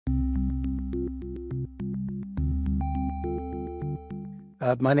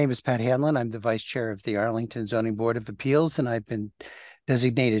My name is Pat Hanlon. I'm the Vice Chair of the Arlington Zoning Board of Appeals, and I've been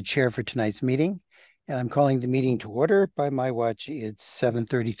designated chair for tonight's meeting. And I'm calling the meeting to order. By my watch, it's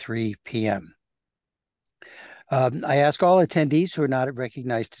 7:33 p.m. I ask all attendees who are not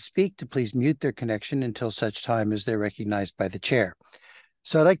recognized to speak to please mute their connection until such time as they're recognized by the chair.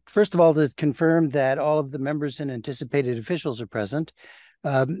 So I'd like, first of all, to confirm that all of the members and anticipated officials are present.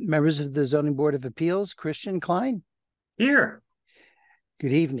 Members of the Zoning Board of Appeals, Christian Klein. Here.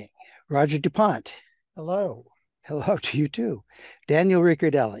 Good evening. Roger DuPont. Hello. Hello to you too. Daniel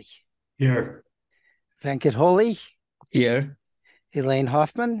Riccardelli. Here. Venkat Holy. Here. Elaine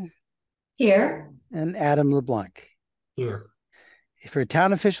Hoffman. Here. And Adam LeBlanc. Here. For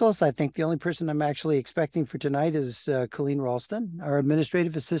town officials, I think the only person I'm actually expecting for tonight is Colleen Ralston, our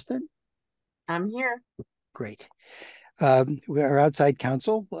administrative assistant. I'm here. Great. Our outside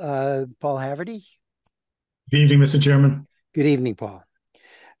counsel, Paul Haverty. Good evening, Mr. Chairman. Good evening, Paul.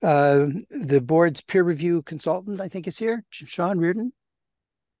 The board's peer review consultant, I think, is here. Sean Reardon.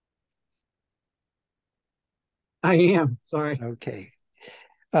 I am. Sorry. Okay.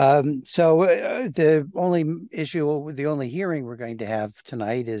 So the only hearing we're going to have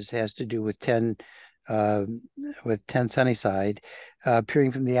tonight has to do with 10 Sunnyside.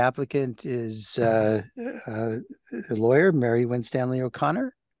 Appearing from the applicant is the lawyer, Mary Winstanley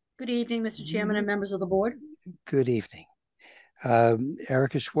O'Connor. Good evening, Mr. Chairman and members of the board. Good evening.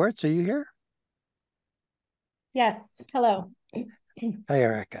 Erica Schwartz, are you here? Yes. Hello. Hi,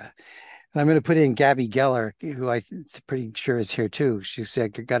 Erica. I'm going to put in Gabby Geller, who I'm pretty sure is here too. She's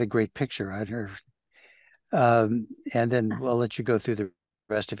got a great picture on her. And then we'll let you go through the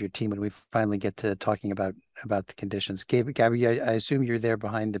rest of your team when we finally get to talking about the conditions. Gabby, I assume you're there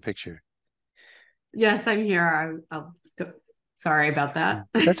behind the picture. Yes, I'm here. Sorry about that.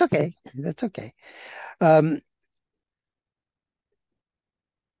 That's okay. That's okay.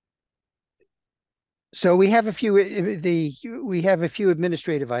 So we have a few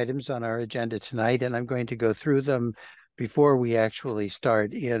administrative items on our agenda tonight, and I'm going to go through them before we actually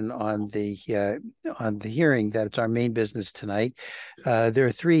start in on the hearing. That's our main business tonight. There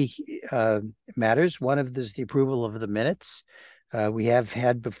are three matters. One of them is the approval of the minutes. We have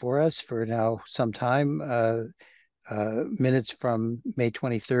had before us for now some time minutes from May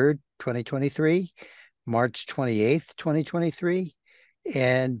 23rd, 2023, March 28th, 2023.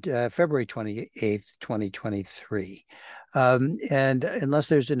 And February 28th, 2023. And unless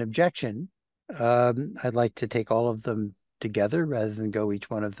there's an objection, I'd like to take all of them together rather than go each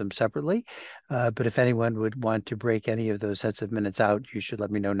one of them separately. But if anyone would want to break any of those sets of minutes out, you should let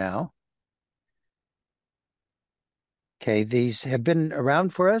me know now. Okay, these have been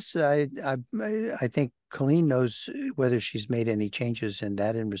around for us. I think Colleen knows whether she's made any changes in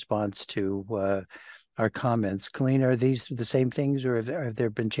that in response to our comments. Colleen, are these the same things or have there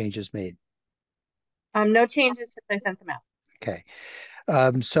been changes made? No changes since I sent them out. Okay.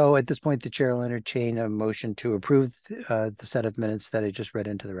 So at this point, the chair will entertain a motion to approve the set of minutes that I just read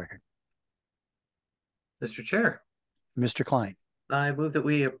into the record. Mr. Chair. Mr. Klein. I move that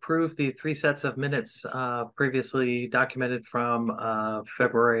we approve the three sets of minutes previously documented from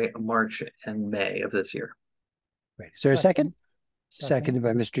February, March, and May of this year. Right. Is there a second? Seconded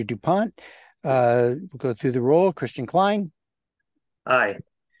by Mr. DuPont. We'll go through the roll. Christian Klein. Aye.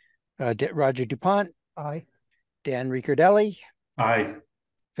 Roger DuPont. Aye. Dan Riccardelli. Aye.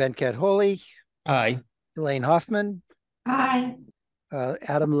 Venkat Holy. Aye. Elaine Hoffman. Hi.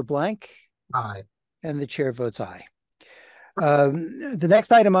 Adam LeBlanc. Aye. And the chair votes aye. The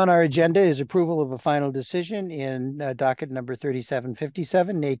next item on our agenda is approval of a final decision in docket number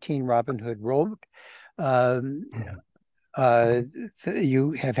 3757, 18 Robin Hood Road.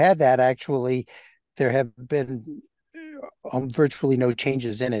 You have had that actually. There have been virtually no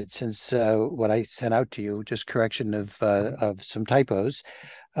changes in it since what I sent out to you, just correction of some typos.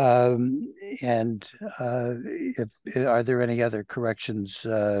 Are there any other corrections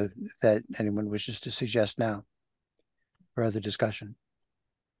that anyone wishes to suggest now for other discussion?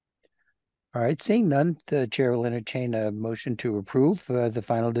 All right, seeing none, the chair will entertain a motion to approve the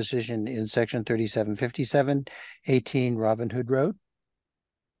final decision in section 3757, 18 Robin Hood Road.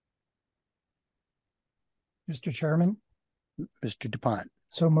 Mr. Chairman. Mr. DuPont.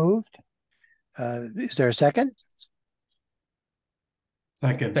 So moved. Is there a second?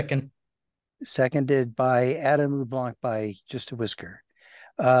 Second. Seconded by Adam LeBlanc by just a whisker.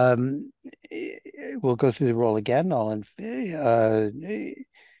 We'll go through the roll again. All in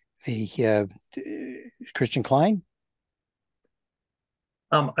Christian Klein.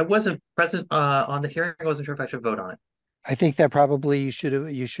 I wasn't present on the hearing. I wasn't sure if I should vote on it. I think that probably you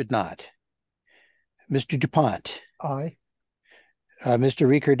should not. Mr. DuPont. Aye. Mr.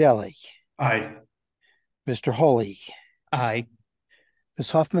 Riccardelli, Aye. Mr. Holly, Aye.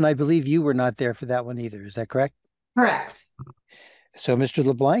 Ms. Hoffman, I believe you were not there for that one either. Is that correct? Correct. So Mr.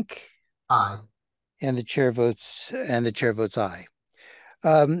 LeBlanc Aye. and the chair votes aye.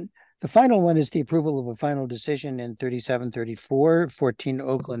 The final one is the approval of a final decision in 3734 14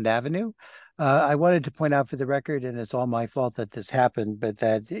 Oakland Avenue. I wanted to point out for the record, and it's all my fault that this happened, but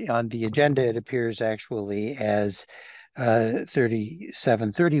that on the agenda it appears actually as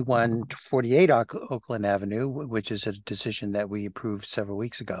 3731 48 Oakland Avenue, which is a decision that we approved several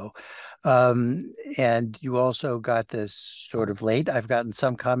weeks ago. And you also got this sort of late. I've gotten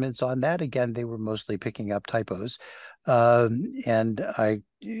some comments on that. Again, they were mostly picking up typos. And I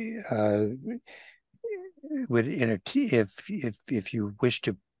would if you wish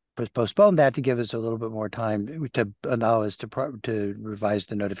to postpone that to give us a little bit more time to allow us to revise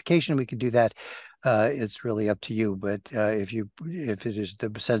the notification, we could do that. It's really up to you, but if it is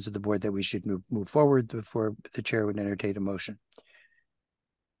the sense of the board that we should move forward, before the chair would entertain a motion.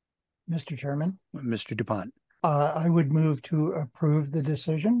 Mr. Chairman, Mr. DuPont, I would move to approve the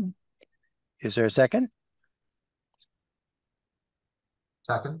decision. is there a second?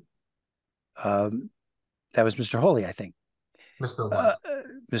 Second. That was Mr. Holly, I think. Mr.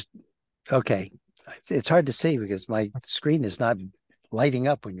 Okay, it's hard to see because my screen is not lighting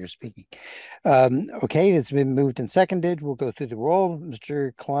up when you're speaking. Okay, it's been moved and seconded. We'll go through the roll.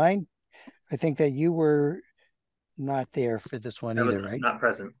 Mr. Klein, I think that you were not there for this one either, right? Not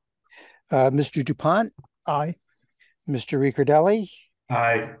present. Mr. DuPont, Aye. Mr. Riccardelli,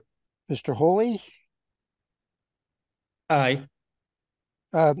 Aye. Mr. Holly, Aye.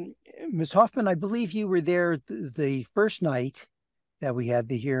 Ms. Hoffman, I believe you were there the first night that we had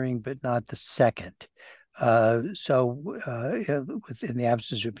the hearing, but not the second. So in the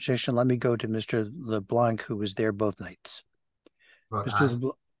absence of objection, let me go to Mr. LeBlanc, who was there both nights. Mr.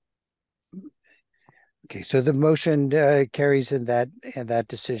 LeBlanc. Okay, so the motion carries in that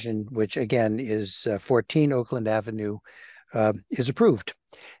decision, which again is 14 Oakland Avenue, is approved.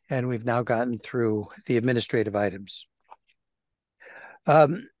 And we've now gotten through the administrative items.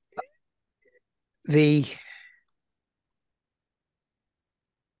 With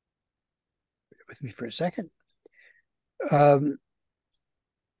me for a second.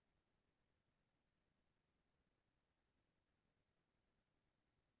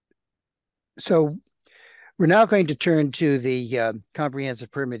 So we're now going to turn to the comprehensive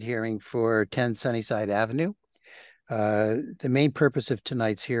permit hearing for 10 Sunnyside Avenue. The main purpose of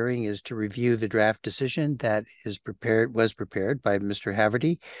tonight's hearing is to review the draft decision that was prepared by Mr.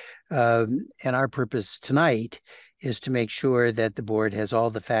 Haverty. And our purpose tonight is to make sure that the board has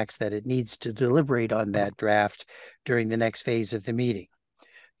all the facts that it needs to deliberate on that draft during the next phase of the meeting.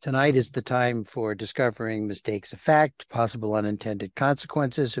 Tonight is the time for discovering mistakes of fact, possible unintended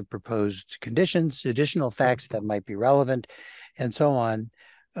consequences of proposed conditions, additional facts that might be relevant, and so on,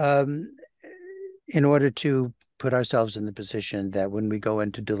 in order to put ourselves in the position that when we go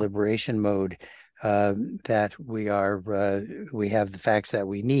into deliberation mode, that we have the facts that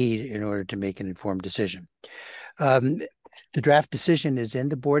we need in order to make an informed decision. The draft decision is in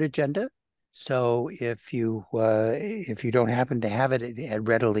the board agenda. So if you don't happen to have it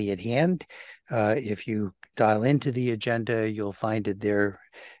readily at hand, if you dial into the agenda, you'll find it there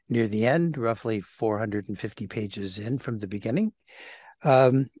near the end, roughly 450 pages in from the beginning.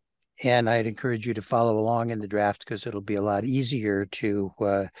 And I'd encourage you to follow along in the draft because it'll be a lot easier to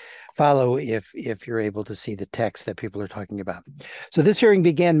follow if you're able to see the text that people are talking about. So this hearing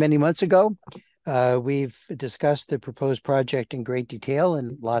began many months ago. We've discussed the proposed project in great detail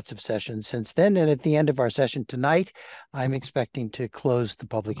in lots of sessions since then. And at the end of our session tonight, I'm expecting to close the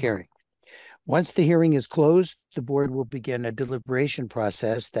public hearing. Once the hearing is closed, the board will begin a deliberation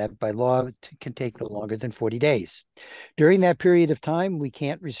process that by law can take no longer than 40 days. During that period of time, we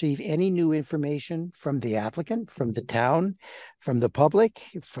can't receive any new information from the applicant, from the town, from the public,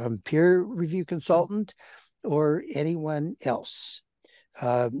 from peer review consultant, or anyone else.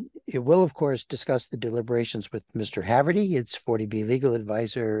 It will, of course, discuss the deliberations with Mr. Haverty, its 40B legal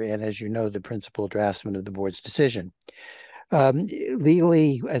advisor, and as you know, the principal draftsman of the board's decision.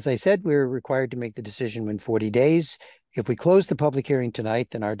 Legally, as I said, we're required to make the decision in 40 days. If we close the public hearing tonight,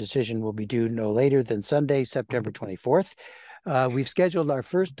 then our decision will be due no later than Sunday, September 24th. We've scheduled our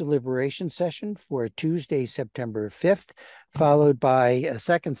first deliberation session for Tuesday, September 5th, followed by a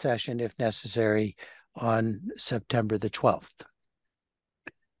second session, if necessary, on September the 12th.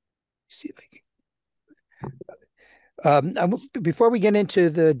 See if I can. Before we get into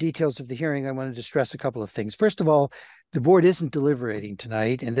the details of the hearing, I wanted to stress a couple of things. First of all, The board isn't deliberating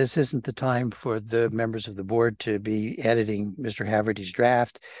tonight, and this isn't the time for the members of the board to be editing Mr. Haverty's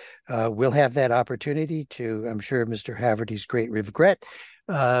draft. We'll have that opportunity to, I'm sure, Mr. Haverty's great regret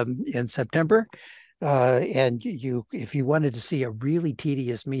in September. And if you wanted to see a really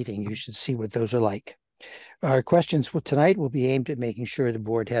tedious meeting, you should see what those are like. Our questions tonight will be aimed at making sure the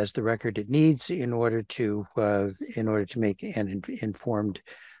board has the record it needs in order to make an informed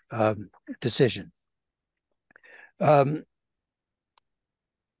decision. See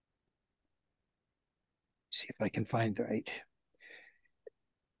if I can find the right.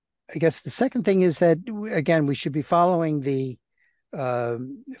 I guess the second thing is that, again, we should be following through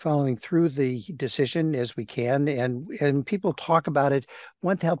the decision as we can, and people talk about it.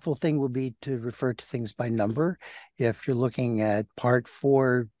 One helpful thing will be to refer to things by number. If you're looking at Part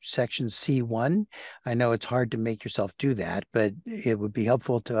 4, Section C1, I know it's hard to make yourself do that, but it would be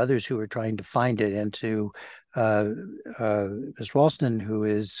helpful to others who are trying to find it, and to Ms. Ralston, who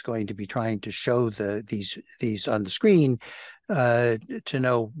is going to be trying to show these on the screen, to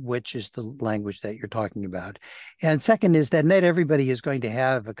know which is the language that you're talking about. And second is that not everybody is going to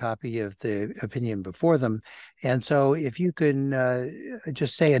have a copy of the opinion before them. And so if you can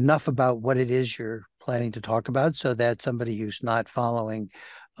just say enough about what it is you're planning to talk about, so that somebody who's not following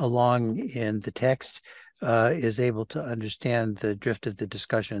along in the text is able to understand the drift of the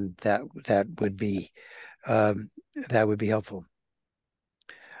discussion, that would be helpful.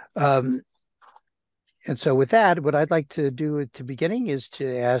 And so with that, what I'd like to do at the beginning is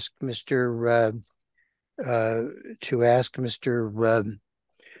to ask Mr.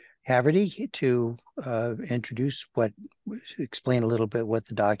 Haverty to explain a little bit what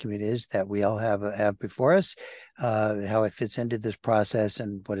the document is that we all have before us, how it fits into this process,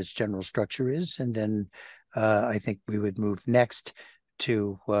 and what its general structure is. And then I think we would move next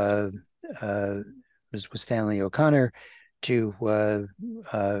to Ms. Stanley O'Connor to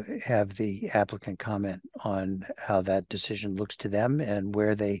have the applicant comment on how that decision looks to them, and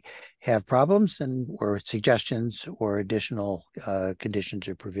where they have problems or suggestions or additional conditions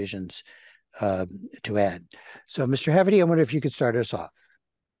or provisions to add. So, Mr. Haverty, I wonder if you could start us off.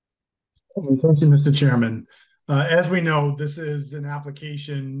 Thank you, Mr. Chairman. As we know, this is an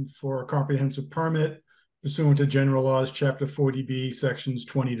application for a comprehensive permit pursuant to General Laws, Chapter 40B, Sections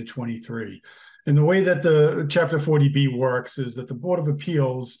 20 to 23. And the way that the Chapter 40B works is that the Board of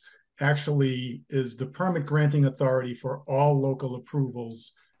Appeals actually is the permit granting authority for all local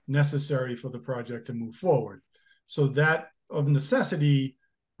approvals necessary for the project to move forward. So that, of necessity,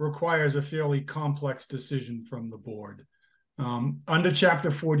 requires a fairly complex decision from the board. Under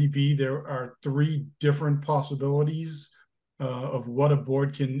Chapter 40B, there are 3 different possibilities of what a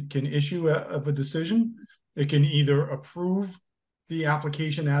board can issue of a decision. It can either approve the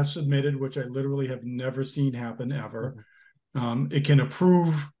application as submitted, which I literally have never seen happen ever. It can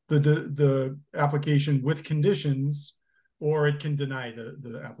approve the application with conditions, or it can deny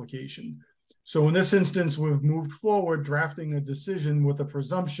the application. So in this instance, we've moved forward drafting a decision with the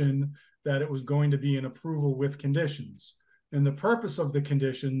presumption that it was going to be an approval with conditions. And the purpose of the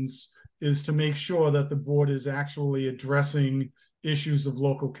conditions is to make sure that the board is actually addressing issues of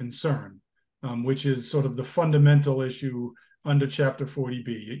local concern, which is sort of the fundamental issue under Chapter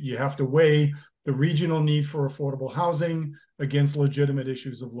 40B. You have to weigh the regional need for affordable housing against legitimate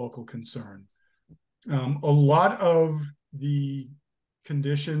issues of local concern. A lot of the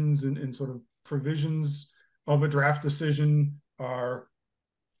conditions and sort of provisions of a draft decision are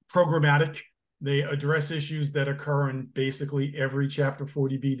programmatic. They address issues that occur in basically every Chapter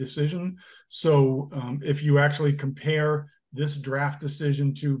 40B decision. So if you actually compare this draft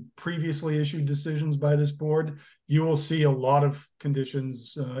decision to previously issued decisions by this board, you will see a lot of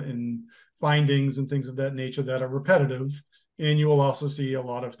conditions and findings and things of that nature that are repetitive. And you will also see a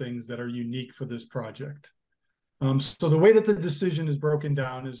lot of things that are unique for this project. So the way that the decision is broken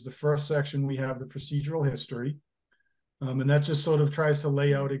down is the first section, we have the procedural history. And that just sort of tries to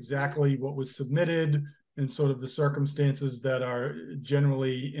lay out exactly what was submitted and sort of the circumstances that are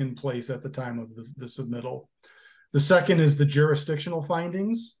generally in place at the time of the submittal. The second is the jurisdictional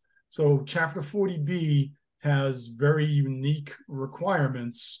findings. So Chapter 40B has very unique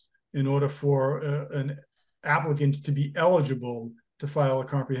requirements in order for an applicant to be eligible to file a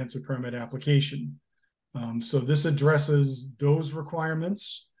comprehensive permit application. So this addresses those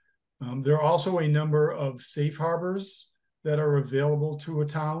requirements. There are also a number of safe harbors that are available to a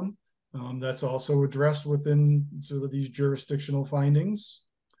town. That's also addressed within sort of these jurisdictional findings.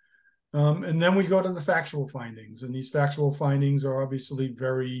 And then we go to the factual findings, and these factual findings are obviously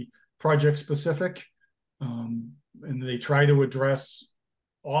very project specific, and they try to address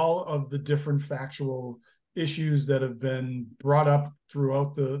all of the different factual issues that have been brought up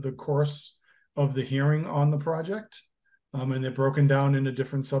throughout the course of the hearing on the project. And they're broken down into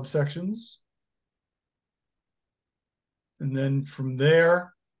different subsections. And then from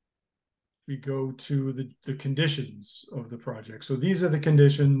there, we go to the conditions of the project. So these are the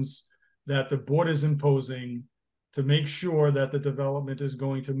conditions that the board is imposing to make sure that the development is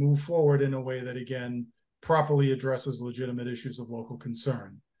going to move forward in a way that, again, properly addresses legitimate issues of local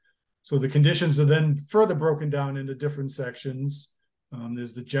concern. So the conditions are then further broken down into different sections.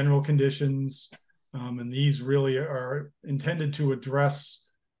 There's the general conditions, and these really are intended to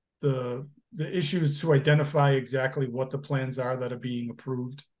address the issues, to identify exactly what the plans are that are being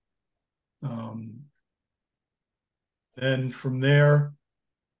approved. Then from there,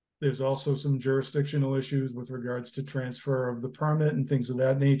 there's also some jurisdictional issues with regards to transfer of the permit and things of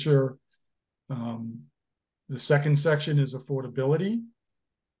that nature. The second section is affordability.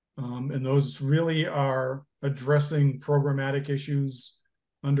 And those really are addressing programmatic issues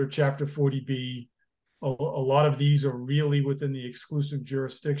under Chapter 40B. A lot of these are really within the exclusive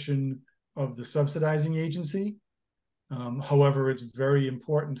jurisdiction of the subsidizing agency. However, it's very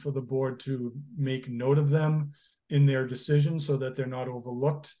important for the board to make note of them in their decision so that they're not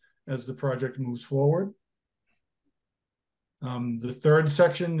overlooked as the project moves forward. The third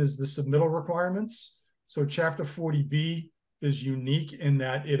section is the submittal requirements. So Chapter 40B is unique in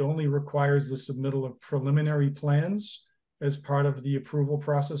that it only requires the submittal of preliminary plans as part of the approval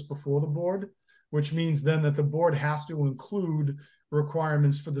process before the board, which means then that the board has to include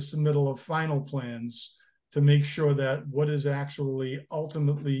requirements for the submittal of final plans to make sure that what is actually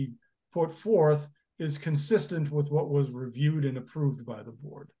ultimately put forth is consistent with what was reviewed and approved by the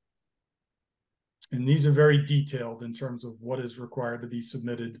board. And these are very detailed in terms of what is required to be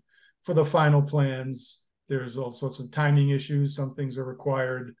submitted for the final plans. There's all sorts of timing issues. Some things are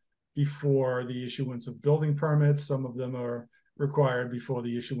required before the issuance of building permits. Some of them are required before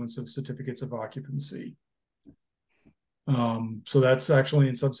the issuance of certificates of occupancy. So that's actually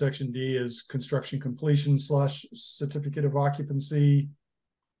in subsection D is construction completion / certificate of occupancy.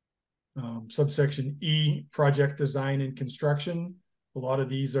 Subsection E, project design and construction. A lot of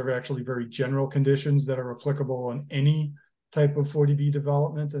these are actually very general conditions that are applicable on any type of 40B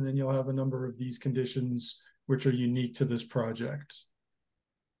development. And then you'll have a number of these conditions which are unique to this project.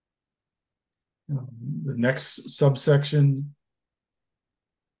 The next subsection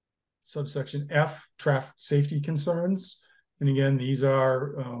F, traffic safety concerns. And again, these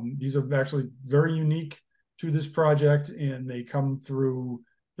are actually very unique to this project, and they come through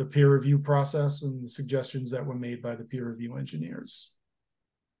the peer review process and the suggestions that were made by the peer review engineers.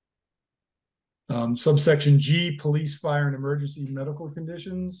 Subsection G, police, fire, and emergency medical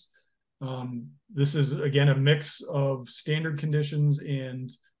conditions. This is, again, a mix of standard conditions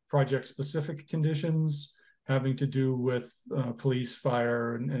and project-specific conditions having to do with police,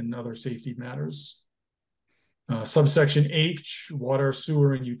 fire, and other safety matters. Subsection H, water,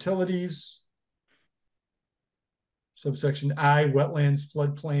 sewer, and utilities. Subsection I, wetlands,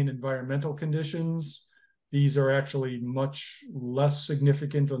 floodplain, environmental conditions. These are actually much less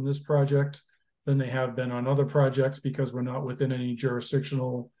significant on this project than they have been on other projects because we're not within any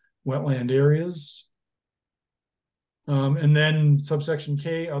jurisdictional wetland areas. And then subsection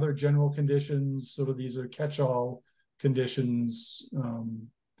K, other general conditions. Sort of these are catch-all conditions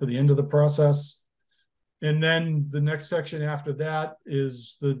to the end of the process. And then the next section after that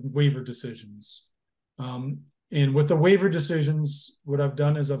is the waiver decisions. And with the waiver decisions, what I've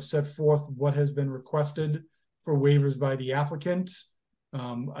done is I've set forth what has been requested for waivers by the applicant.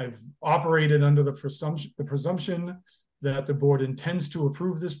 I've operated under the presumption that the board intends to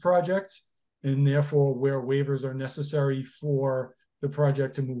approve this project, and therefore where waivers are necessary for the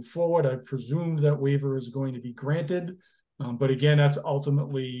project to move forward, I presumed that waiver is going to be granted. But again, that's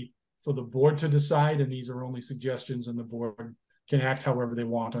ultimately for the board to decide, and these are only suggestions, and the board can act however they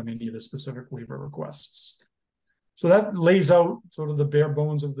want on any of the specific waiver requests. So that lays out sort of the bare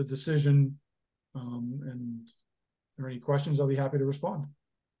bones of the decision. And if there are any questions, I'll be happy to respond.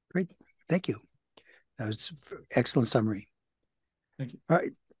 Great, thank you. That was an excellent summary. Thank you. All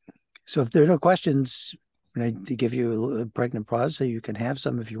right. So if there are no questions, I'm going to give you a pregnant pause so you can have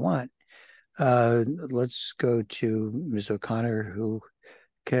some if you want. Let's go to Ms. O'Connor, who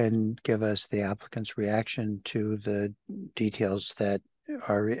can give us the applicant's reaction to the details that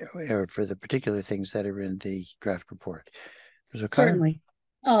are for the particular things that are in the draft report. Ms. O'Connor? Certainly.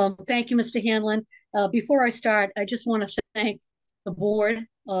 Thank you, Mr. Hanlon. Before I start, I just want to thank the board,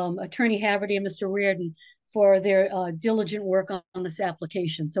 Attorney Haverty and Mr. Reardon, for their diligent work on this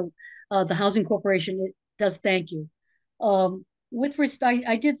application. So the Housing Corporation does thank you. With respect,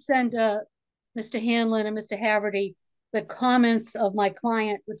 I did send Mr. Hanlon and Mr. Haverty the comments of my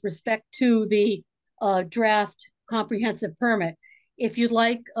client with respect to the draft comprehensive permit. If you'd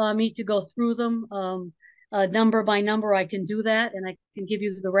like me to go through them number by number, I can do that, and I can give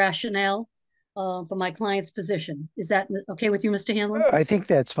you the rationale for my client's position. Is that okay with you, Mr. Hanlon? I think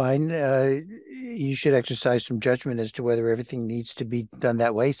that's fine. You should exercise some judgment as to whether everything needs to be done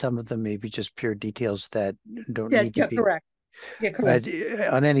that way. Some of them may be just pure details that don't need to be. Correct. Yeah, correct. But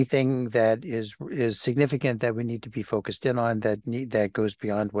on anything that is significant that we need to be focused in on, that goes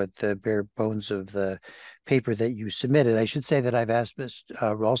beyond what the bare bones of the paper that you submitted. I should say that I've asked Ms.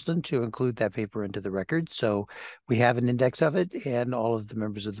 Ralston to include that paper into the record, so we have an index of it, and all of the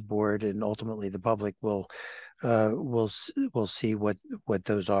members of the board and ultimately the public will see what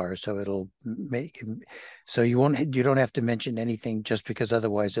those are. So it'll make, so you don't have to mention anything just because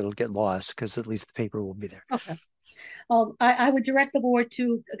otherwise it'll get lost, because at least the paper will be there. Okay. I would direct the board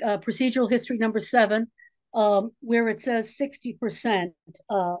to procedural history number 7, where it says 60%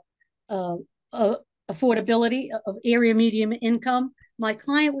 affordability of area median income. My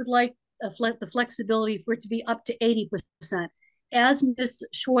client would like the flexibility for it to be up to 80%. As Ms.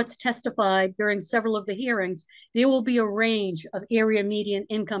 Schwartz testified during several of the hearings, there will be a range of area median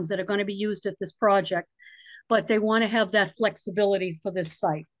incomes that are going to be used at this project, but they want to have that flexibility for this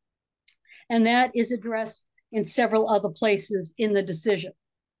site. And that is addressed in several other places in the decision.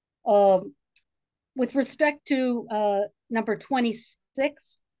 With respect to number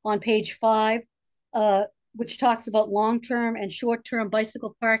 26 on page 5, which talks about long-term and short-term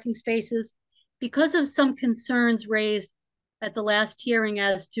bicycle parking spaces, because of some concerns raised at the last hearing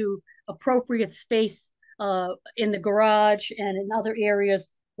as to appropriate space in the garage and in other areas,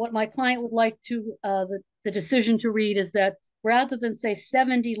 what my client would like to the decision to read is that rather than say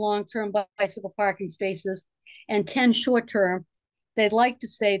 70 long-term bicycle parking spaces and 10 short-term, they'd like to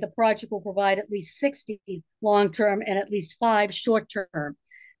say the project will provide at least 60 long-term and at least 5 short-term.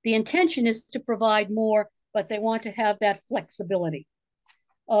 The intention is to provide more, but they want to have that flexibility.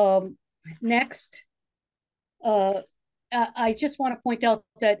 Next, I just want to point out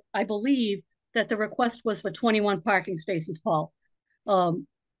that I believe that the request was for 21 parking spaces, Paul,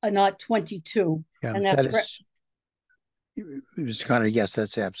 not 22. Yeah, and that's Mr. Connor, yes,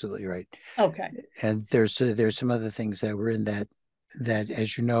 that's absolutely right. Okay. And there's some other things that were in that,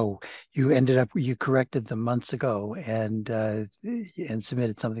 as you know, you corrected them months ago and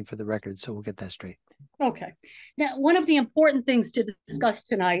submitted something for the record. So we'll get that straight. Okay. Now, one of the important things to discuss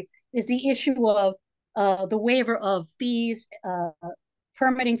tonight is the issue of the waiver of fees,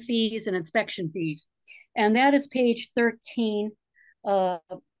 permitting fees and inspection fees. And that is page 13 of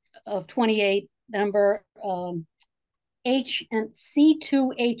 28, number H and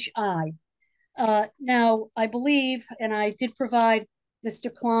C2HI. Now, I believe, and I did provide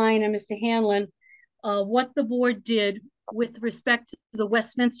Mr. Klein and Mr. Hanlon, what the board did with respect to the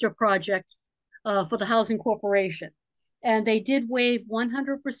Westminster project for the Housing Corporation. And they did waive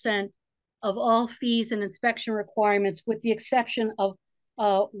 100% of all fees and inspection requirements with the exception of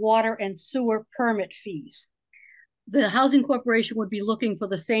water and sewer permit fees. The Housing Corporation would be looking for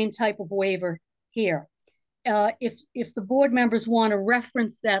the same type of waiver here. If the board members want to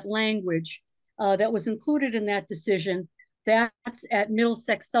reference that language that was included in that decision, that's at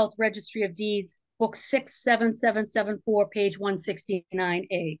Middlesex South Registry of Deeds, book 67774, page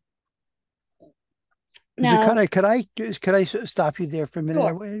 169A. Now, Connor, could I stop you there for a minute?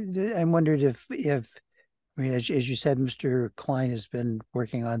 Sure. I wondered if I mean, as you said, Mr. Klein has been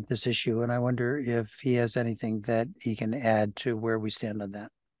working on this issue, and I wonder if he has anything that he can add to where we stand on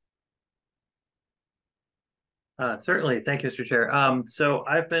that. Certainly. Thank you, Mr. Chair. So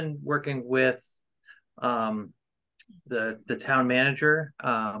I've been working with the town manager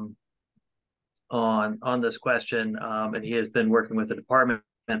on this question, and he has been working with the departments.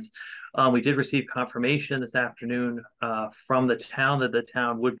 We did receive confirmation this afternoon from the town that the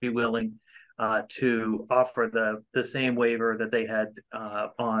town would be willing to offer the same waiver that they had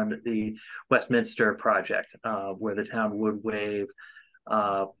on the Westminster project, where the town would waive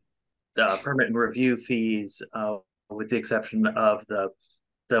permit and review fees, with the exception of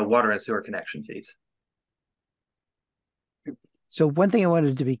the water and sewer connection fees. So one thing I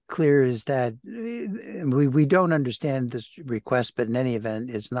wanted to be clear is that we don't understand this request, but in any event,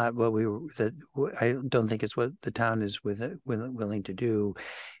 it's not what I don't think it's what the town is willing to do.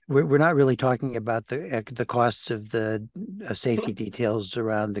 We're not really talking about the costs of the safety details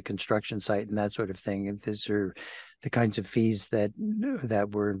around the construction site and that sort of thing. If these are the kinds of fees that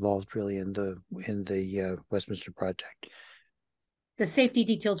were involved really in the Westminster project. The safety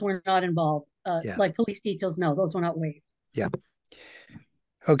details were not involved. Yeah. Like police details, no, those were not waived. Yeah.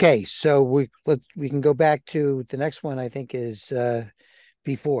 Okay, so we can go back to the next one. I think is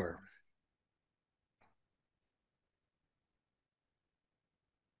before.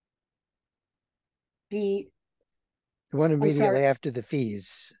 The one I'm immediately sorry. after the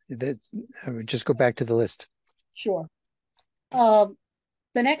fees. That I would just go back to the list. Sure. Um,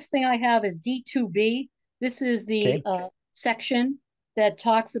 the next thing I have is D2B. This is the Okay. section that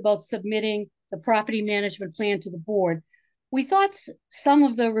talks about submitting the property management plan to the board. We thought some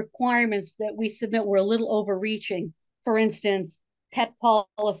of the requirements that we submit were a little overreaching. For instance, pet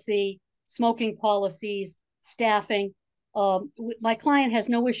policy, smoking policies, staffing. My client has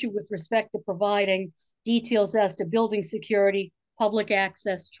no issue with respect to providing details as to building security, public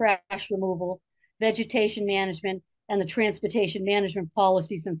access, trash removal, vegetation management, and the transportation management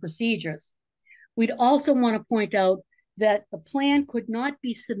policies and procedures. We'd also want to point out that the plan could not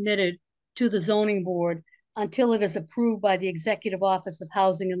be submitted to the zoning board until it is approved by the Executive Office of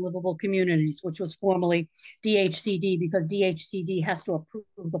Housing and Livable Communities, which was formerly DHCD, because DHCD has to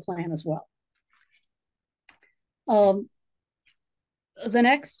approve the plan as well. The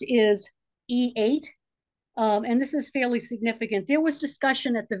next is E8, and this is fairly significant. There was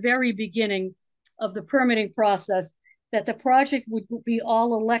discussion at the very beginning of the permitting process that the project would be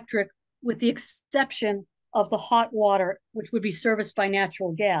all electric with the exception of the hot water, which would be serviced by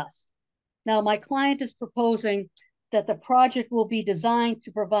natural gas. Now, my client is proposing that the project will be designed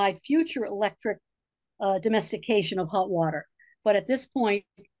to provide future electric domestication of hot water. But at this point,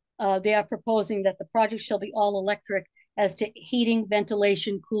 they are proposing that the project shall be all electric as to heating,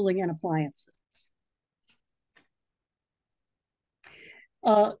 ventilation, cooling, and appliances.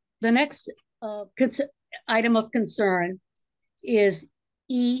 The next item of concern is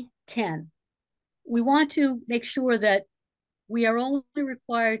E10. We want to make sure that we are only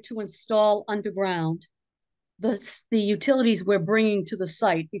required to install underground the utilities we're bringing to the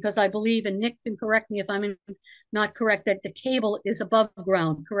site, because I believe, and Nick can correct me if I'm not correct, that the cable is above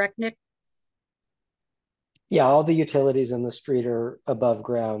ground, correct, Nick? Yeah, all the utilities in the street are above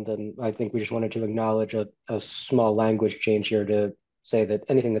ground, and I think we just wanted to acknowledge a small language change here to say that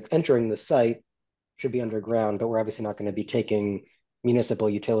anything that's entering the site should be underground, but we're obviously not going to be taking municipal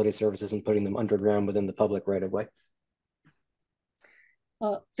utility services and putting them underground within the public right of way.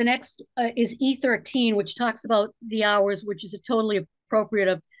 The next is E13, which talks about the hours, which is a totally appropriate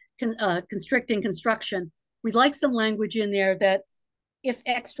of constricting construction. We'd like some language in there that if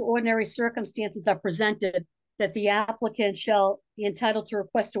extraordinary circumstances are presented, that the applicant shall be entitled to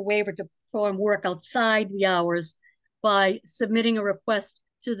request a waiver to perform work outside the hours by submitting a request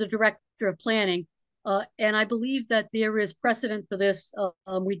to the Director of Planning. And I believe that there is precedent for this.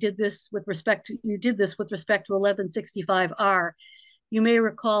 We did this with respect to, you did this with respect to 1165R. You may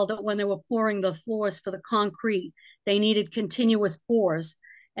recall that when they were pouring the floors for the concrete, they needed continuous pours,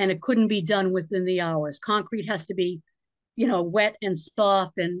 and it couldn't be done within the hours. Concrete has to be, wet and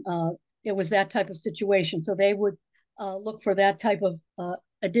soft, and it was that type of situation. So they would look for that type of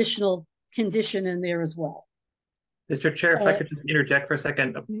additional condition in there as well. Mr. Chair, if I could just interject for a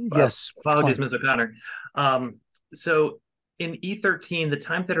second. Yes. Apologies, Ms. O'Connor. So in E13, the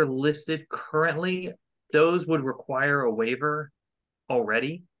times that are listed currently, those would require a waiver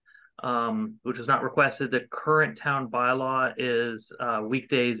already, which was not requested. The current town bylaw is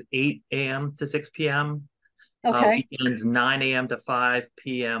weekdays 8 a.m. to 6 p.m. Okay. Weekends 9 a.m. to 5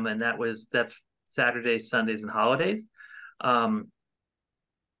 p.m. and that's Saturdays, Sundays, and holidays.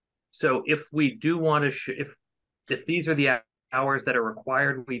 So if we do want to, if these are the hours that are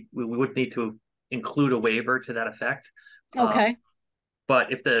required, we would need to include a waiver to that effect. Okay. But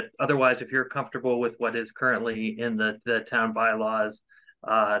otherwise, if you're comfortable with what is currently in the town bylaws,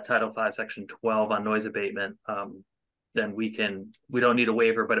 Title 5, Section 12 on noise abatement, then we don't need a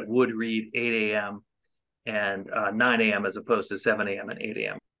waiver, but it would read 8 a.m. and 9 a.m. as opposed to 7 a.m. and 8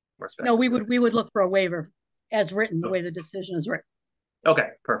 a.m. No, we would look for a waiver as written, the way the decision is written. Okay,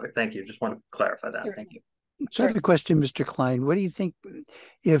 perfect. Thank you. Just want to clarify that. Sure. Thank you. So I have a question, Mr. Klein. What do you think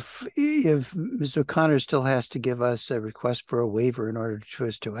if Ms. O'Connor still has to give us a request for a waiver in order for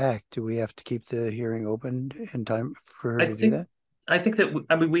us to act? Do we have to keep the hearing open in time for her to do that? I think that,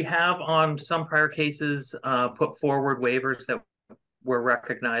 we have on some prior cases put forward waivers that were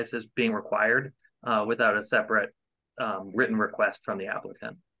recognized as being required without a separate written request from the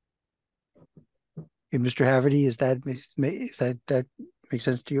applicant. Hey, Mr. Haverty, that make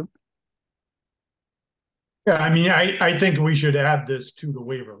sense to you? Yeah, I mean, I think we should add this to the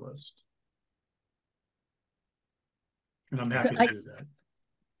waiver list. And I'm happy to do that.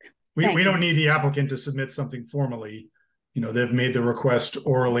 We don't need the applicant to submit something formally. They've made the request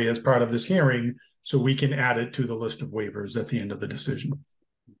orally as part of this hearing, so we can add it to the list of waivers at the end of the decision.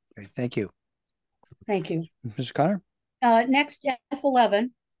 Great, thank you. Thank you. Mr. Connor? Next, F11.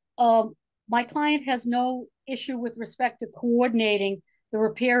 My client has no issue with respect to coordinating the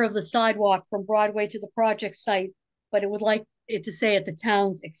repair of the sidewalk from Broadway to the project site, but it would like it to say at the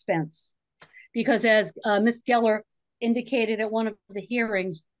town's expense. Because as Ms. Geller indicated at one of the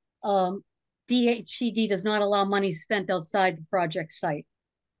hearings, DHCD does not allow money spent outside the project site.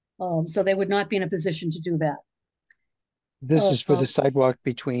 So they would not be in a position to do that. This is for the sidewalk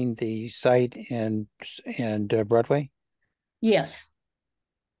between the site and Broadway? Yes.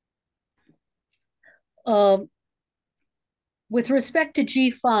 With respect to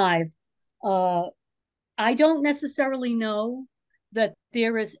G5, I don't necessarily know that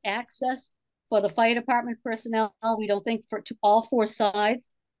there is access for the fire department personnel. We don't think to all four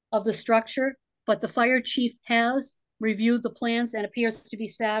sides of the structure, but the fire chief has reviewed the plans and appears to be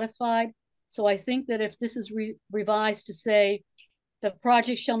satisfied. So I think that if this is revised to say the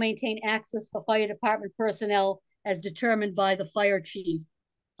project shall maintain access for fire department personnel as determined by the fire chief,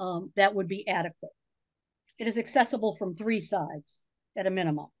 that would be adequate. It is accessible from three sides at a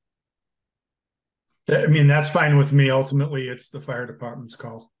minimum. I mean, that's fine with me. Ultimately, it's the fire department's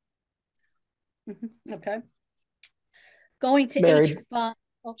call. Okay. Going to Mary, H5.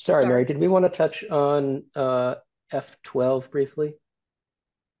 Oh, sorry, Mary, did we want to touch on F12 briefly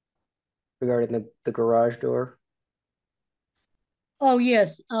regarding the garage door? Oh,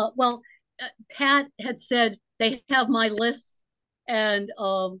 yes. Well, Pat had said they have my list and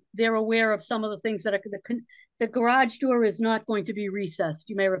they're aware of some of the things that are the garage door is not going to be recessed.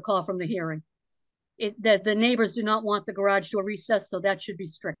 You may recall from the hearing. That the neighbors do not want the garage door recessed, so that should be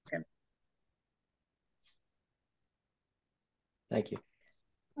stricken. Thank you.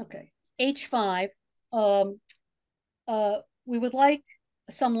 Okay. H5, we would like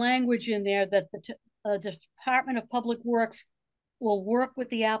some language in there that the Department of Public Works will work with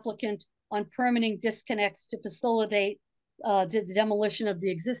the applicant on permitting disconnects to facilitate the demolition of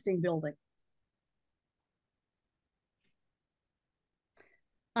the existing building.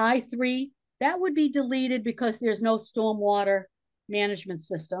 I3, that would be deleted because there's no stormwater management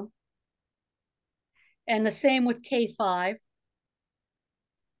system. And the same with K5.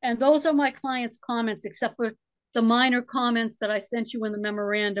 And those are my client's comments, except for the minor comments that I sent you in the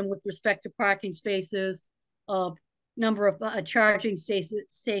memorandum with respect to parking spaces, number of charging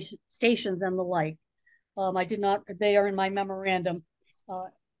stations and the like. I did not, they are in my memorandum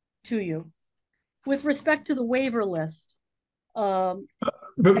to you. With respect to the waiver list.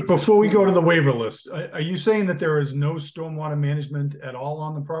 But before we go to the waiver list, are you saying that there is no stormwater management at all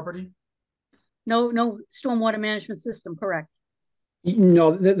on the property? No stormwater management system, correct? No,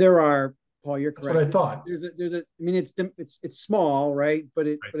 there are, Paul, you're correct. That's what I thought. I mean, it's small, right? But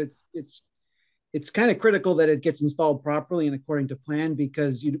it's kind of critical that it gets installed properly and according to plan,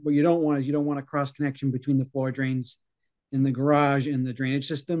 because what you don't want a cross connection between the floor drains in the garage and the drainage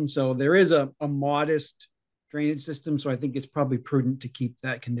system. So there is a modest drainage system. So I think it's probably prudent to keep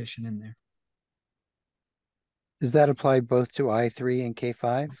that condition in there. Does that apply both to I3 and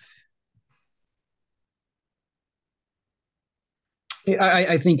K5?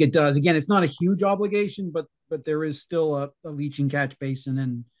 I think it does. Again, it's not a huge obligation, but there is still a leaching catch basin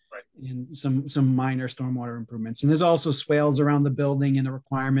and some minor stormwater improvements. And there's also swales around the building and a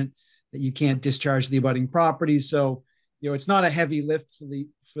requirement that you can't discharge the abutting property. So, it's not a heavy lift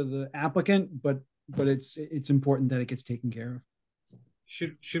for the applicant, but it's important that it gets taken care of.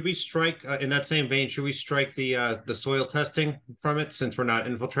 Should we strike in that same vein? Should we strike the soil testing from it since we're not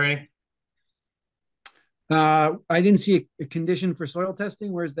infiltrating? I didn't see a condition for soil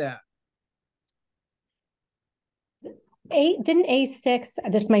testing. Where's that? Didn't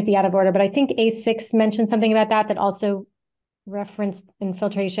A6, this might be out of order, but I think A6 mentioned something about that also referenced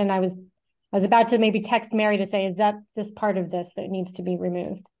infiltration. I was about to maybe text Mary to say, is that this part of this that needs to be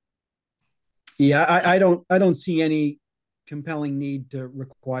removed? Yeah, I don't see any compelling need to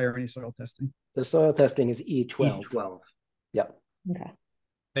require any soil testing. The soil testing is E12. E12. Yep. Okay.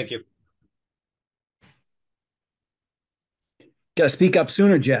 Thank you. Got to speak up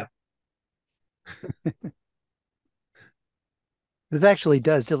sooner, Jeff. This actually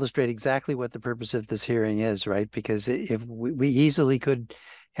does illustrate exactly what the purpose of this hearing is, right? Because if we easily could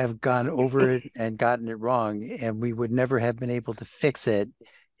have gone over it and gotten it wrong, and we would never have been able to fix it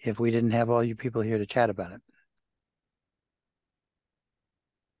if we didn't have all you people here to chat about it.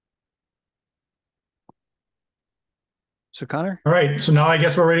 So Connor? All right, so now I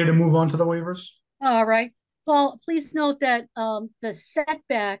guess we're ready to move on to the waivers. All right. Paul, please note that the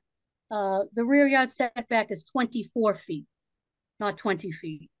setback, the rear yard setback is 24 feet, not 20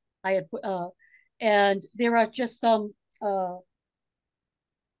 feet. I had put, and there are just some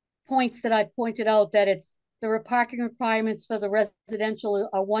points that I pointed out, that there are parking requirements for the residential,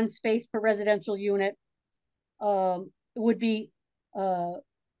 1 space per residential unit. It would be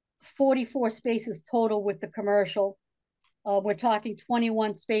 44 spaces total with the commercial. We're talking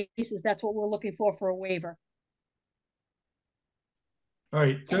 21 spaces. That's what we're looking for a waiver. All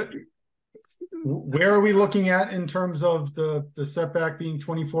right. So where are we looking at in terms of the setback being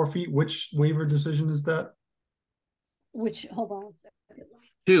 24 feet? Which waiver decision is that? Which, hold on a second.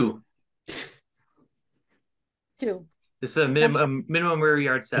 2. 2. This is a minimum rear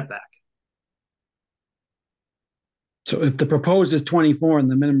yard setback. So if the proposed is 24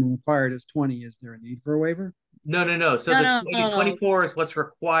 and the minimum required is 20, is there a need for a waiver? No. So No, the no. 24 is what's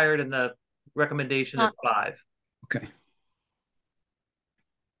required, and the recommendation is 5. Okay.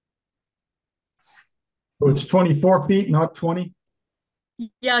 So it's 24 feet, not 20?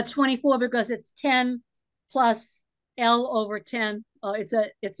 Yeah, it's 24 because it's 10 plus L over 10.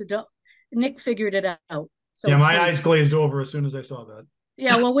 Nick figured it out. So yeah, my 20. eyes glazed over as soon as I saw that.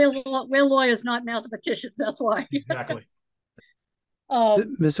 Yeah, well, we're lawyers, not mathematicians. That's why. Exactly.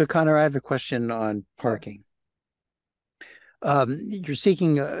 Ms. O'Connor, I have a question on parking. You're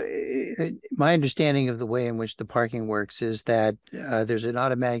seeking, my understanding of the way in which the parking works is that there's an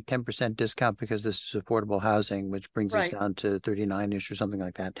automatic 10% discount because this is affordable housing, which brings us down to 39-ish or something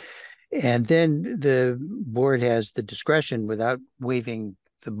like that. And then the board has the discretion, without waiving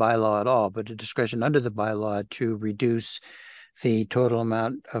the bylaw at all, but a discretion under the bylaw to reduce the total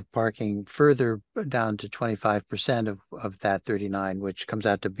amount of parking further down to 25% of that 39, which comes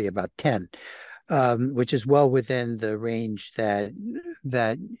out to be about 10, which is well within the range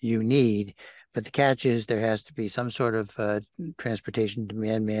that you need. But the catch is there has to be some sort of transportation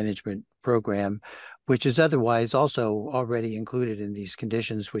demand management program, which is otherwise also already included in these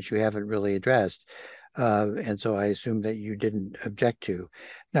conditions, which you haven't really addressed. And so I assume that you didn't object to.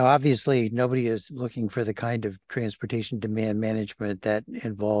 Now, obviously, nobody is looking for the kind of transportation demand management that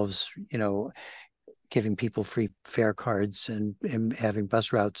involves, giving people free fare cards and having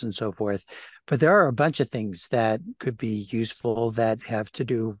bus routes and so forth. But there are a bunch of things that could be useful that have to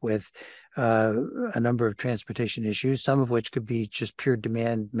do with a number of transportation issues, some of which could be just pure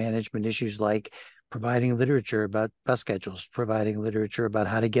demand management issues like providing literature about bus schedules, providing literature about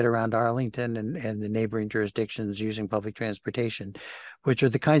how to get around Arlington and the neighboring jurisdictions using public transportation, which are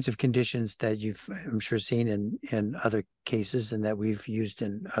the kinds of conditions that you've, I'm sure, seen in other cases and that we've used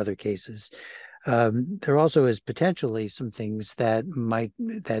in other cases. There also is potentially some things that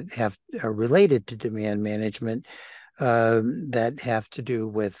are related to demand management that have to do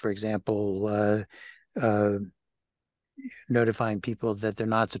with, for example, notifying people that they're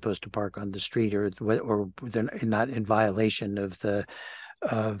not supposed to park on the street, or they're not in violation of the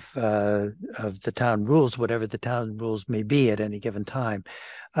town rules, whatever the town rules may be at any given time.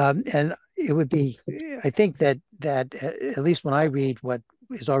 And it would be, I think that at least when I read what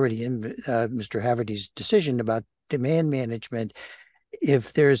is already in Mr. Haverty's decision about demand management,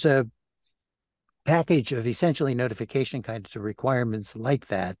 if there's a package of essentially notification kinds of requirements like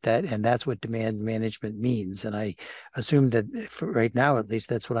that, and that's what demand management means. And I assume that for right now, at least,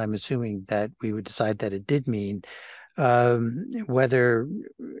 that's what I'm assuming that we would decide that it did mean. Whether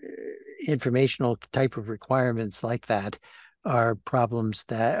informational type of requirements like that are problems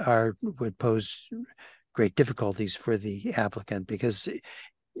that would pose great difficulties for the applicant, because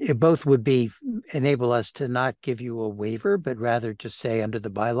it both would enable us to not give you a waiver, but rather just say under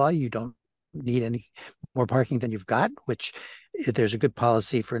the bylaw, you don't need any more parking than you've got, which there's a good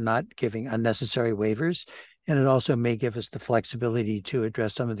policy for not giving unnecessary waivers. And it also may give us the flexibility to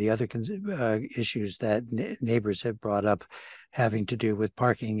address some of the other issues that neighbors have brought up having to do with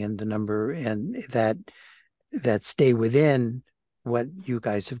parking and the number, and that stay within what you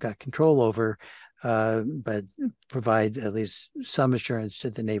guys have got control over, but provide at least some assurance to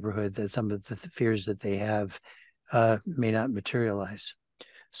the neighborhood that some of the fears that they have may not materialize.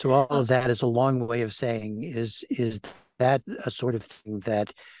 So all of that is a long way of saying, is that a sort of thing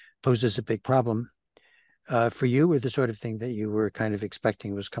that poses a big problem for you, or the sort of thing that you were kind of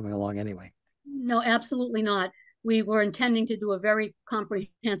expecting was coming along anyway? No, absolutely not. We were intending to do a very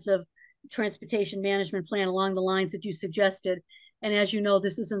comprehensive transportation management plan along the lines that you suggested. And as you know,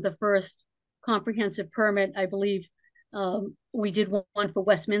 this isn't the first comprehensive permit. I believe we did one for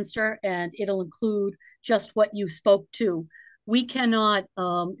Westminster, and it'll include just what you spoke to. We cannot,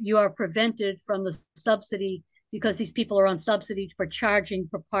 you are prevented from the subsidy because these people are on subsidy for charging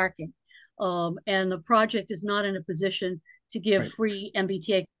for parking. And the project is not in a position to give free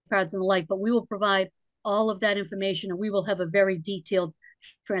MBTA cards and the like, but we will provide all of that information, and we will have a very detailed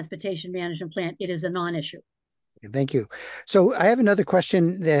transportation management plan. It is a non-issue. Thank you. So I have another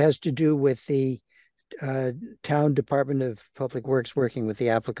question that has to do with the Town Department of Public Works working with the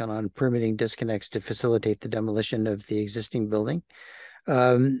applicant on permitting disconnects to facilitate the demolition of the existing building.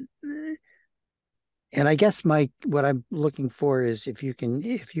 And I guess what I'm looking for is if you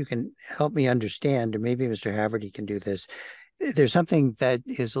can help me understand, or maybe Mr. Haverty can do this. There's something that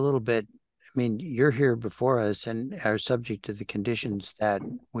is a little bit, I mean, you're here before us and are subject to the conditions that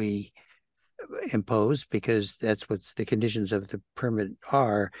we impose because that's what the conditions of the permit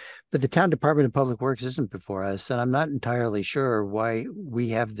are. But the Town Department of Public Works isn't before us, and I'm not entirely sure why we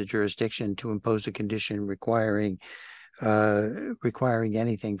have the jurisdiction to impose a condition requiring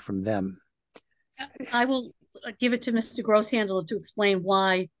anything from them. I will give it to Mr. Grosshandler to explain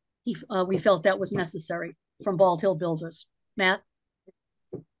why we felt that was necessary from Bald Hill Builders. Matt?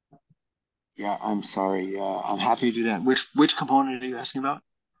 Yeah, I'm sorry. I'm happy to do that. Which component are you asking about?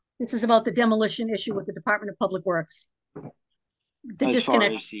 This is about the demolition issue with the Department of Public Works. The as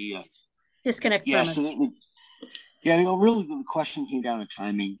disconnect, far as the disconnect yeah, permits. Really the question came down to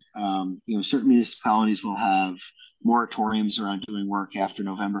timing. Certain municipalities will have moratoriums around doing work after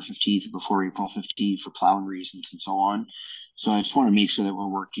November 15th, before April 15th for plowing reasons and so on. So I just want to make sure that we're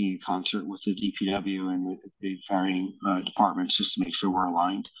working in concert with the DPW and the varying departments just to make sure we're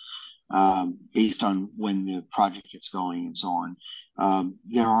aligned based on when the project gets going and so on.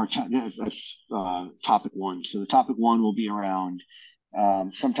 That's topic one. So the topic one will be around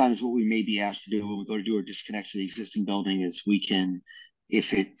sometimes what we may be asked to do when we go to do a disconnect to the existing building is we can,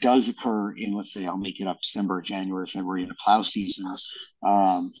 if it does occur in, let's say, I'll make it up December, January, February in the plow season,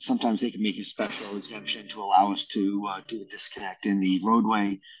 sometimes they can make a special exemption to allow us to do the disconnect in the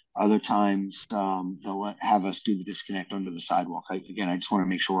roadway. Other times they'll have us do the disconnect under the sidewalk. Again, I just want to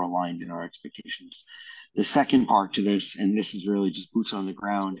make sure we're aligned in our expectations. The second part to this, and this is really just boots on the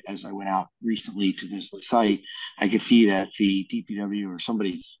ground, as I went out recently to this site, I could see that the DPW or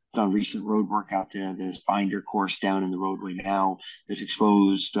somebody's done recent road work out there. There's binder course down in the roadway now. There's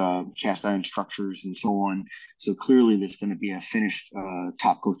exposed cast iron structures and so on. So clearly there's going to be a finished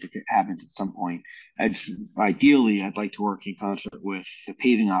top coat that happens at some point. Ideally, I'd like to work in concert with the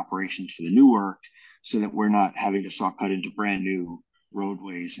paving operations for the new work so that we're not having to saw cut into brand new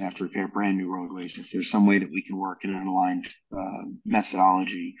roadways and have to repair brand new roadways. If there's some way that we can work in an aligned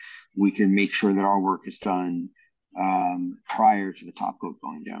methodology, we can make sure that our work is done prior to the top coat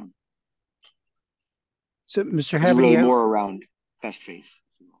going down. So, Mr. Haverty, really more around best faith.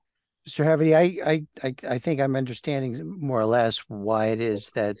 Mr. Haverty, I think I'm understanding more or less why it is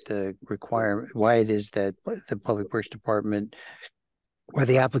that the Public Works Department or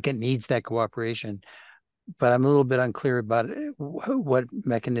the applicant needs that cooperation. But I'm a little bit unclear about what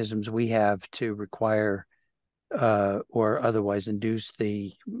mechanisms we have to require or otherwise induce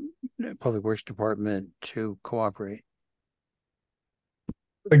the Public Works Department to cooperate.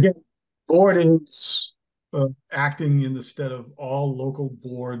 Again, board is acting in the stead of all local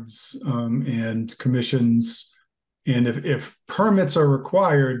boards and commissions. And if permits are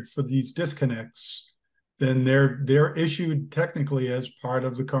required for these disconnects, then they're issued technically as part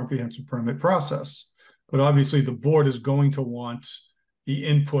of the comprehensive permit process. But obviously the board is going to want the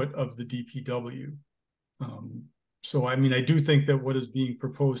input of the DPW. So, I mean, I do think that what is being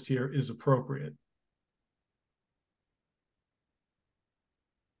proposed here is appropriate.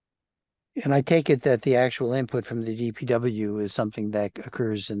 And I take it that the actual input from the DPW is something that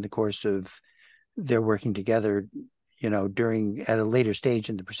occurs in the course of their working together, at a later stage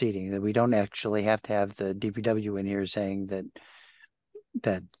in the proceeding, that we don't actually have to have the DPW in here saying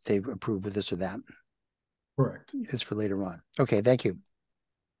that they approve of this or that. Correct. It's for later on. Okay, thank you.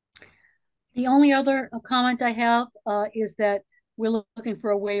 The only other comment I have is that we're looking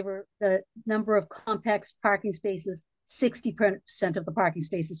for a waiver, the number of compact parking spaces, 60% of the parking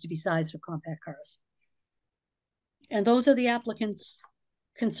spaces to be sized for compact cars. And those are the applicant's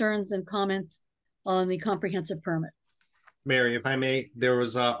concerns and comments on the comprehensive permit. Mary, if I may, there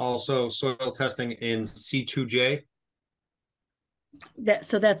was also soil testing in C2J.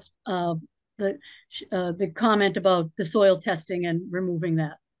 So that's the comment about the soil testing and removing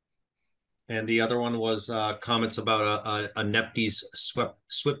that. And the other one was comments about a NEPD's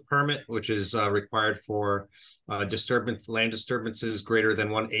SWIP permit, which is required for land disturbances greater than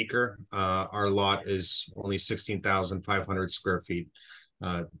 1 acre. Our lot is only 16,500 square feet.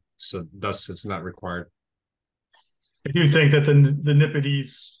 So thus it's not required. I do think that the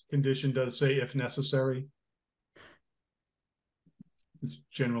NIPD's condition does say if necessary. It's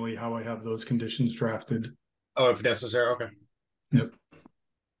generally how I have those conditions drafted. Oh, if necessary, okay. Yep.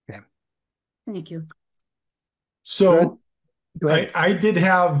 Okay. Thank you. So I did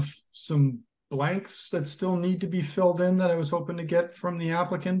have some blanks that still need to be filled in that I was hoping to get from the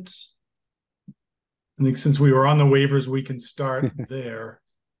applicants. I think since we were on the waivers, we can start there.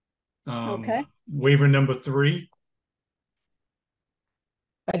 Okay. Waiver number 3.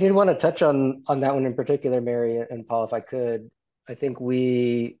 I did want to touch on that one in particular, Mary and Paul, if I could. I think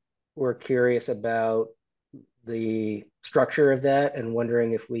we were curious about the structure of that and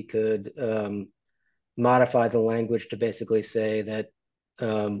wondering if we could modify the language to basically say that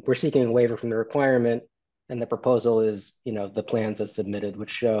we're seeking a waiver from the requirement, and the proposal is, the plans as submitted,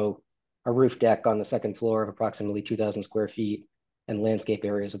 which show a roof deck on the second floor of approximately 2,000 square feet and landscape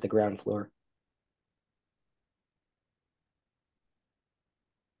areas at the ground floor.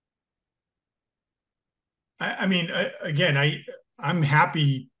 I'm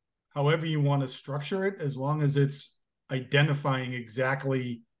happy however you want to structure it, as long as it's identifying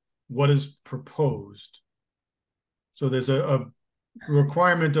exactly what is proposed. So there's a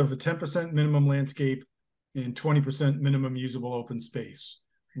requirement of a 10% minimum landscape and 20% minimum usable open space.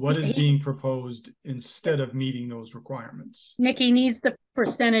 What is being proposed instead of meeting those requirements? Nikki needs the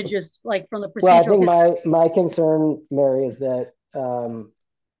percentages, like from the procedural. Well, I think my concern, Mary, is that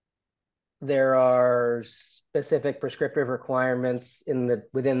there are specific prescriptive requirements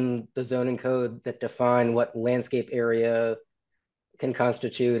within the zoning code that define what landscape area can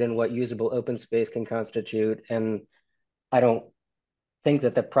constitute and what usable open space can constitute. And I don't think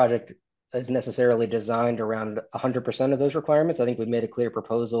that the project is necessarily designed around 100% of those requirements. I think we've made a clear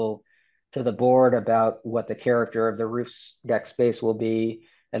proposal to the board about what the character of the roof deck space will be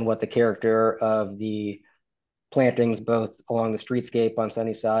and what the character of the plantings both along the streetscape on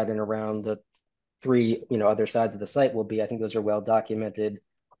Sunnyside and around the 3 other sides of the site will be. I think those are well documented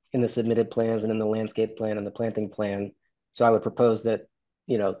in the submitted plans and in the landscape plan and the planting plan. So I would propose that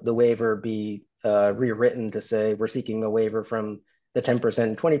the waiver be rewritten to say we're seeking a waiver from the 10%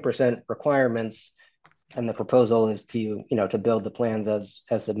 and 20% requirements, and the proposal is to to build the plans as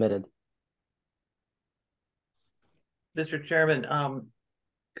submitted. Mr. Chairman,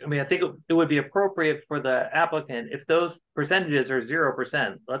 I think it would be appropriate for the applicant, if those percentages are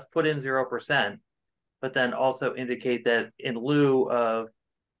 0%, let's put in 0%, but then also indicate that in lieu of,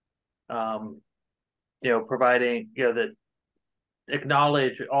 providing, that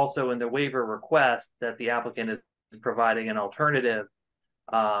acknowledge also in the waiver request that the applicant is providing an alternative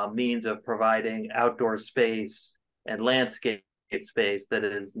means of providing outdoor space and landscape space that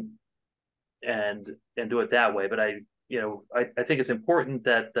is, and do it that way. But I think it's important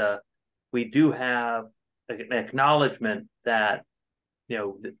that we do have an acknowledgement that,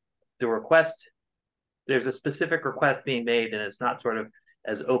 the request, there's a specific request being made, and it's not sort of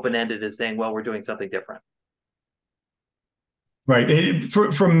as open-ended as saying, well, we're doing something different. Right.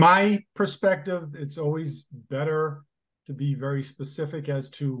 From my perspective, it's always better to be very specific as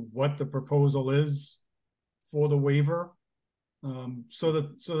to what the proposal is for the waiver. So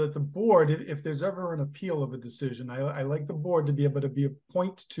that the board, if there's ever an appeal of a decision, I like the board to be able to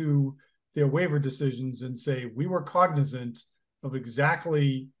point to their waiver decisions and say, we were cognizant of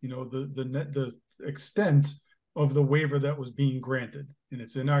exactly, the extent of the waiver that was being granted, and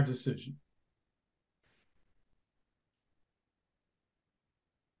it's in our decision.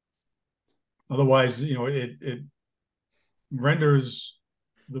 Otherwise, it renders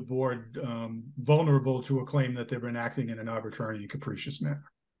the board vulnerable to a claim that they've been acting in an arbitrary and capricious manner.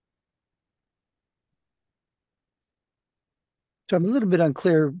 So I'm a little bit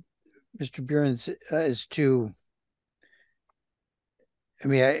unclear, Mr. Burns, as to,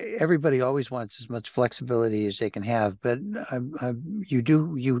 everybody always wants as much flexibility as they can have, but you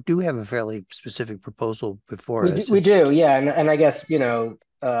do have a fairly specific proposal before us. We do, yeah, and I guess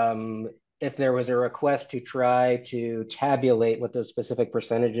if there was a request to try to tabulate what those specific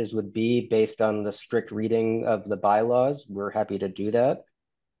percentages would be based on the strict reading of the bylaws, we're happy to do that.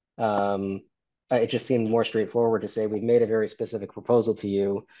 It just seemed more straightforward to say we've made a very specific proposal to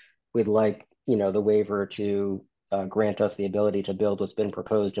you. We'd like the waiver to grant us the ability to build what's been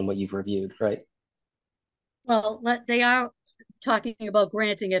proposed and what you've reviewed, right? Well, they are talking about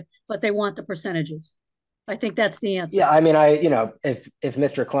granting it, but they want the percentages. I think that's the answer. Yeah, if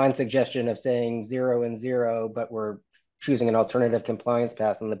Mr. Klein's suggestion of saying 0 and 0, but we're choosing an alternative compliance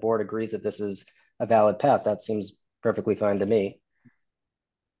path and the board agrees that this is a valid path, that seems perfectly fine to me.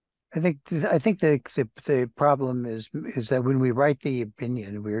 I think the problem is that when we write the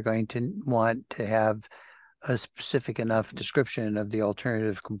opinion, we're going to want to have a specific enough description of the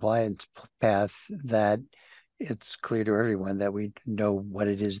alternative compliance path that it's clear to everyone that we know what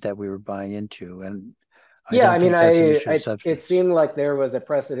it is that we were buying into. And it seemed like there was a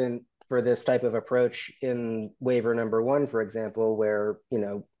precedent for this type of approach in waiver number 1, for example, where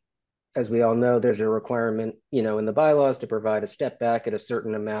as we all know, there's a requirement, in the bylaws to provide a step back at a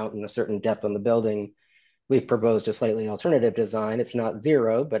certain amount and a certain depth on the building. We've proposed a slightly alternative design. It's not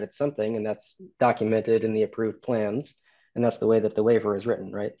zero, but it's something, and that's documented in the approved plans. And that's the way that the waiver is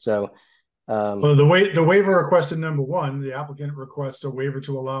written, right? So, well, the waiver requested number one, the applicant requests a waiver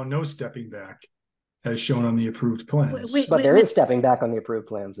to allow no stepping back, as shown on the approved plans. But there is stepping back on the approved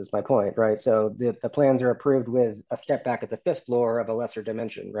plans, is my point, right? So the plans are approved with a step back at the 5th floor of a lesser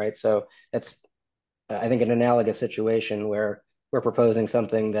dimension, right? So it's, I think, an analogous situation where we're proposing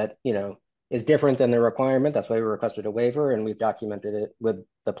something that, is different than the requirement. That's why we requested a waiver, and we've documented it with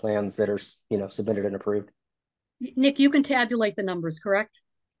the plans that are, submitted and approved. Nick, you can tabulate the numbers, correct?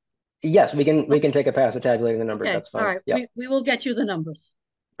 Yes, we can take a pass at tabulating the numbers. Okay, That's fine. all right. Yeah. We will get you the numbers.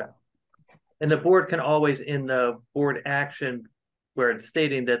 And the board can always, in the board action where it's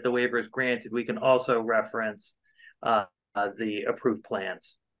stating that the waiver is granted, we can also reference the approved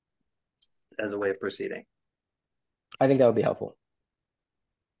plans as a way of proceeding. I think that would be helpful.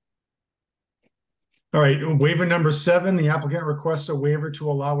 All right, waiver number 7, the applicant requests a waiver to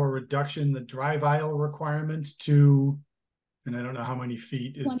allow a reduction in the drive aisle requirement to, and I don't know how many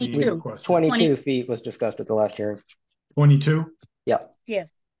feet is 22. being requested. 22 feet was discussed at the last hearing. 22? Yeah.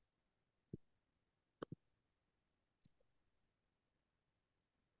 Yes.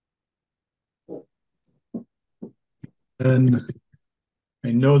 And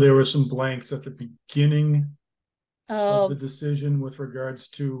I know there were some blanks at the beginning of the decision with regards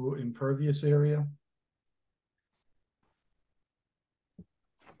to impervious area.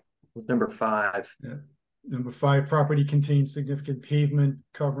 Number 5. Yeah. Number 5, property contains significant pavement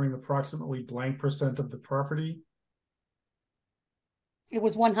covering approximately blank percent of the property. It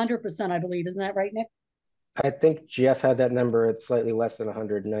was 100%, I believe. Isn't that right, Nick? I think Jeff had that number at slightly less than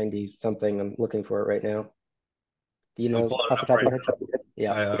 190 something. I'm looking for it right now. Do you know off the top of your head?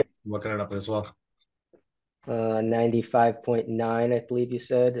 Yeah. I'm looking it up as well. 95.9, I believe you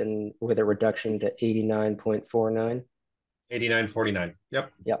said, and with a reduction to 89.49. 89.49.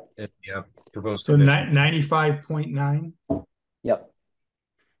 Yep. Yep. Yeah. Proposed. So 95.9. Yep.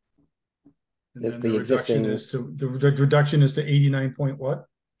 And Is then the reduction existing is to the reduction is to 89 point what?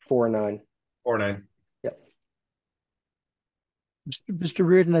 49. 49. Yep. Mr.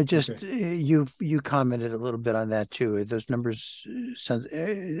 Reardon, I just Okay. You commented a little bit on that too. Are those numbers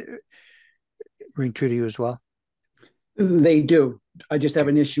ring true to you as well? They do. I just have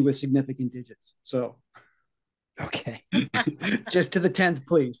an issue with significant digits. So, okay, just to the 10th,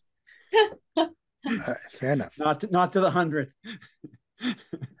 please. Fair enough. Not to the 100th.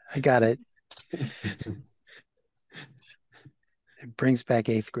 I got it. It brings back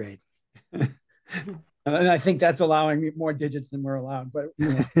 8th grade. And I think that's allowing more digits than we're allowed, but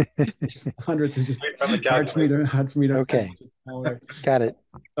 100th is just hard for me to. Okay, got it.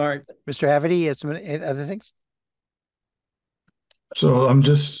 All right, Mr. Haverty, you have some other things? So I'm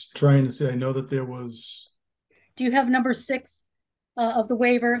just trying to say, I know that there was. Do you have number 6 of the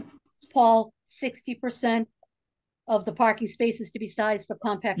waiver? It's Paul, 60% of the parking spaces to be sized for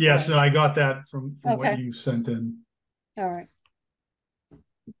compact. Yes, cars. I got that from Okay. what you sent in. All right.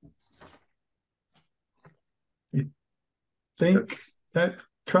 I think that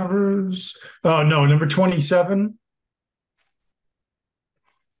covers. Oh no, number 27.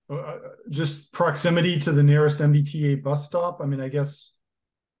 Just proximity to the nearest MBTA bus stop. I mean, I guess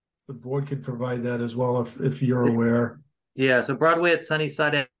the board could provide that as well if you're aware. Yeah, so Broadway at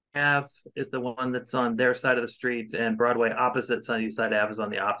Sunnyside Ave is the one that's on their side of the street, and Broadway opposite Sunnyside Ave is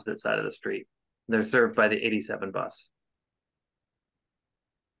on the opposite side of the street. They're served by the 87 bus.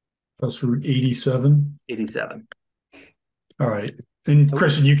 That's Route 87. 87. All right. And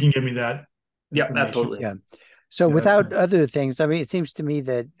Christian, you can give me that. Yep, absolutely. Yeah. So Yeah, without other things, I mean, it seems to me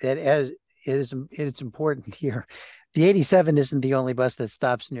that as it's important here, the 87 isn't the only bus that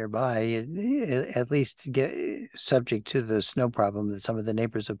stops nearby, at least subject to the snow problem that some of the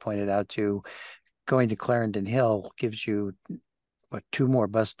neighbors have pointed out to. Going to Clarendon Hill gives you 2 more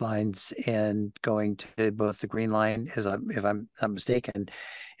bus lines, and going to both the Green Line, if I'm not mistaken,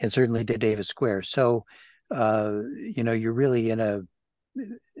 and certainly to Davis Square. So, you're really in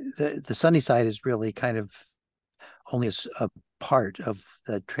the Sunnyside is really kind of only a part of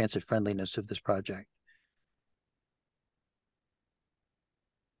the transit friendliness of this project.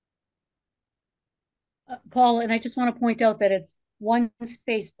 Paul, and I just want to point out that it's 1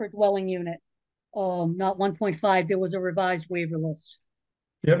 space per dwelling unit, not 1.5. There was a revised waiver list.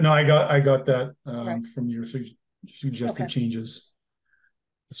 Yep, no, I got that Right. from your suggested Okay. changes.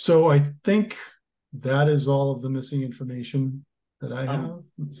 So I think that is all of the missing information that I have.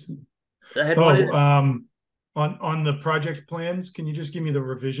 Let's see. I had Oh, one. On the project plans, can you just give me the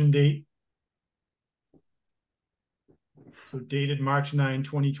revision date? So dated March 9,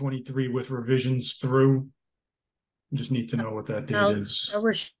 2023 with revisions through. Just need to know what that date Now, is.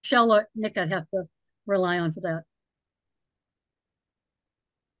 Rochelle or Nick, I'd have to rely on for that.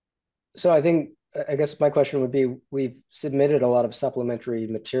 So I guess my question would be, we've submitted a lot of supplementary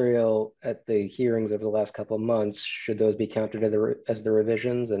material at the hearings over the last couple of months. Should those be counted as the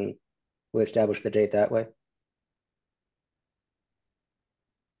revisions, and we'll establish the date that way?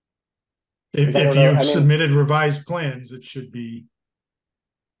 If you've submitted revised plans, it should be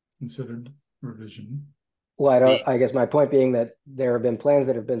considered revision. Well, I guess my point being that there have been plans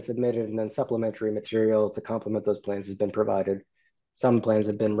that have been submitted, and then supplementary material to complement those plans has been provided. Some plans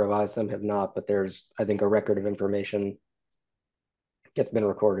have been revised, some have not, but there's, I think, a record of information that's been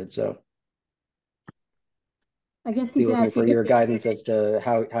recorded. So I guess be he's looking asking for your guidance as to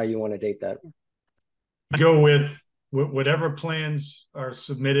how you want to date that. Go with whatever plans are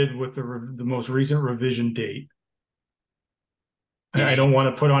submitted with the most recent revision date. I don't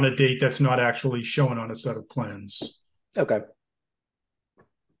want to put on a date that's not actually shown on a set of plans. Okay.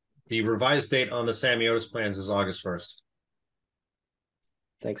 The revised date on the Samiotis plans is August 1st.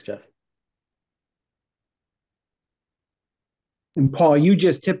 Thanks, Jeff. And Paul, you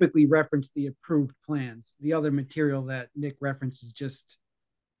just typically reference the approved plans. The other material that Nick references just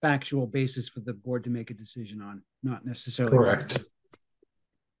factual basis for the board to make a decision on, not necessarily. Correct.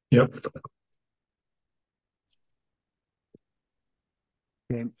 Yep.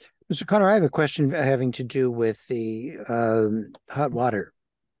 Okay. Mr. Connor, I have a question having to do with the hot water.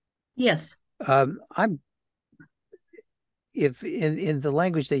 Yes. If in the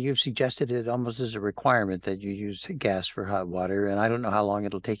language that you've suggested, it almost is a requirement that you use gas for hot water, and I don't know how long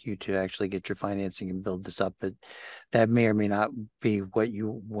it'll take you to actually get your financing and build this up, but that may or may not be what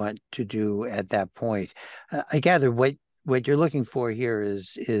you want to do at that point. I gather what you're looking for here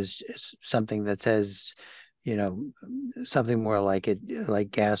is something that says, you know, something more like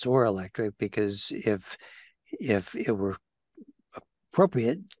gas or electric, because if it were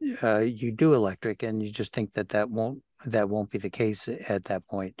appropriate, you do electric, and you just think that won't be the case at that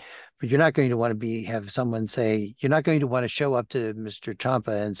point. But you're not going to want to have someone say, you're not going to want to show up to Mr.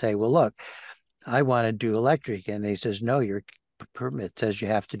 Champa and say, well, look, I want to do electric, and he says, no, your permit says you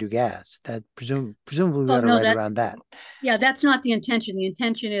have to do gas. That presumably we got to write around that. Yeah, that's not the intention. The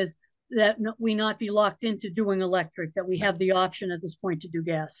intention is that we not be locked into doing electric, that we have the option at this point to do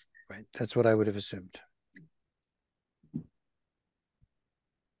gas. Right. That's what I would have assumed.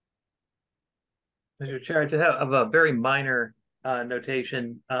 Mr. Chair, I just have a very minor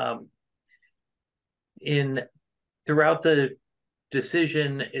notation. Throughout the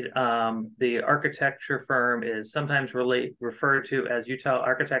decision, the architecture firm is sometimes referred to as Utah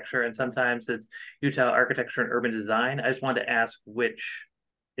Architecture, and sometimes it's Utah Architecture and Urban Design. I just wanted to ask which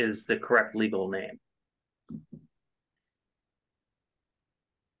is the correct legal name.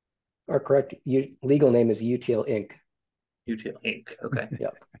 Our correct legal name is Util Inc. Util Inc. Okay.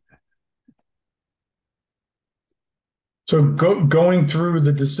 Yep. So going through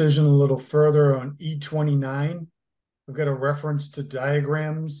the decision a little further on E29, we've got a reference to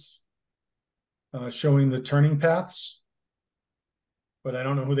diagrams showing the turning paths, but I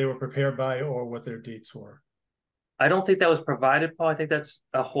don't know who they were prepared by or what their dates were. I don't think that was provided, Paul. I think that's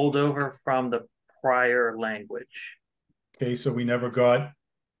a holdover from the prior language. Okay, so we never got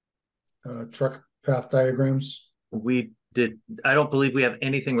truck path diagrams? We did. I don't believe we have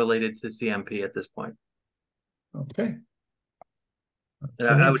anything related to CMP at this point. Okay.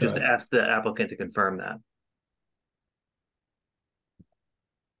 And I would just ask the applicant to confirm that.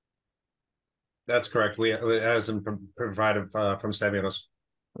 That's correct. It hasn't provided from Samuels.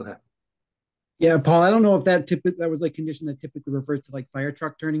 Okay. Yeah, Paul, I don't know if that was like condition that typically refers to like fire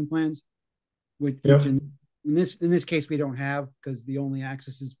truck turning plans, which in this case we don't have, because the only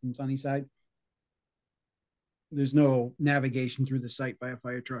access is from Sunnyside. There's no navigation through the site by a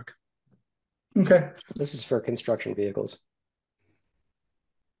fire truck. Okay. This is for construction vehicles.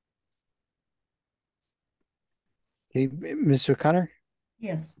 Okay, Mr. O'Connor?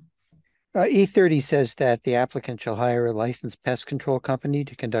 Yes. E30 says that the applicant shall hire a licensed pest control company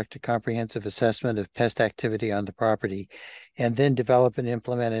to conduct a comprehensive assessment of pest activity on the property, and then develop and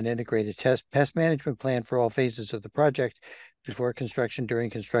implement an integrated pest management plan for all phases of the project, before construction,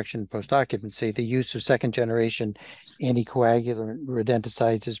 during construction, post-occupancy. The use of second-generation anticoagulant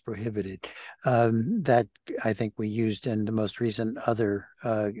rodenticides is prohibited. That I think we used in the most recent other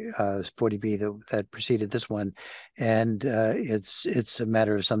 40B that preceded this one, and it's a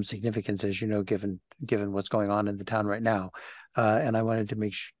matter of some significance, as you know, given what's going on in the town right now. And I wanted to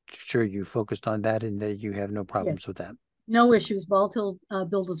make sure you focused on that and that you have no problems with that. No issues. Volatile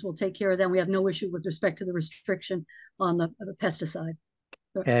builders will take care of them. We have no issue with respect to the restriction on the pesticide.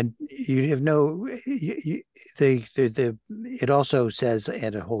 And you have no, it also says,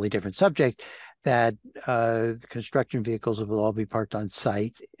 and a wholly different subject, that construction vehicles will all be parked on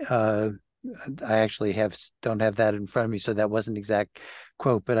site. I actually don't have that in front of me, so that wasn't an exact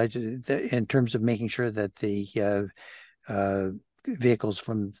quote, but in terms of making sure that the vehicles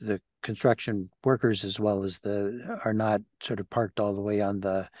from the construction workers as well as are not sort of parked all the way on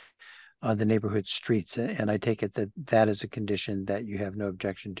the neighborhood streets, and I take it that that is a condition that you have no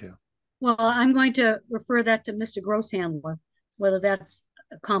objection to. Well, I'm going to refer that to Mr. Grosshandler, whether that's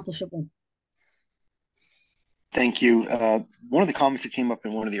accomplishable. Thank you. One of the comments that came up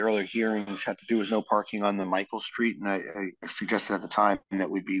in one of the earlier hearings had to do with no parking on the Michael Street, and I suggested at the time that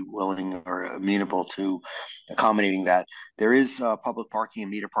we'd be willing or amenable to accommodating that. There is public parking and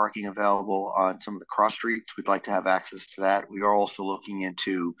meter parking available on some of the cross streets. We'd like to have access to that. We are also looking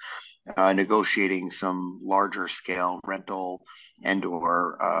into negotiating some larger scale rental and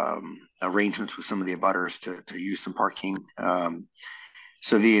or arrangements with some of the abutters to use some parking.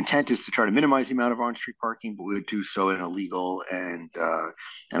 So the intent is to try to minimize the amount of on-street parking, but we would do so in a legal and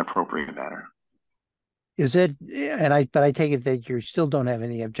an appropriate manner. Is it? But I take it that you still don't have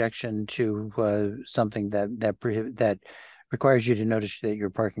any objection to something that requires you to notice that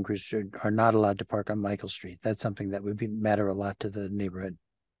your parking crews are not allowed to park on Michael Street. That's something that would matter a lot to the neighborhood.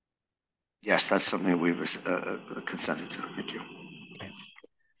 Yes, that's something that we've consented to. Thank you. Okay.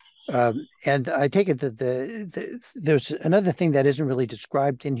 And I take it that there's another thing that isn't really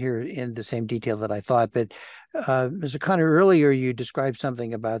described in here in the same detail that I thought, but Mr. Connor, earlier you described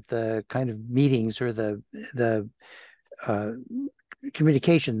something about the kind of meetings or the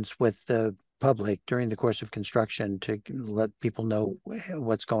communications with the public during the course of construction to let people know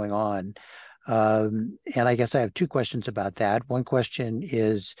what's going on. And I guess I have two questions about that. One question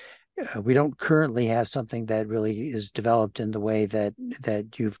is, we don't currently have something that really is developed in the way that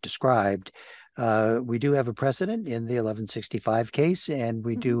you've described. We do have a precedent in the 1165 case, and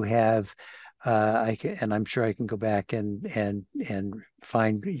we do have, and I'm sure I can go back and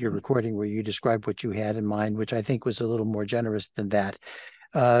find your recording where you described what you had in mind, which I think was a little more generous than that.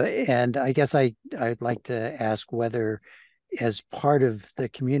 And I guess I'd like to ask whether, as part of the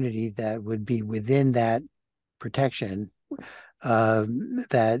community that would be within that protection,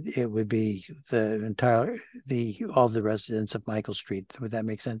 that it would be all the residents of Michael Street. Would that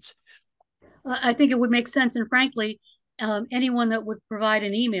make sense? I think it would make sense, and frankly, anyone that would provide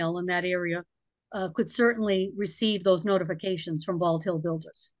an email in that area could certainly receive those notifications from Bald Hill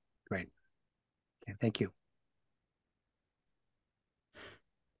Builders. Great. Okay, thank you.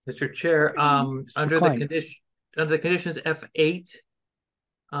 Mr. Chair, under the conditions F8,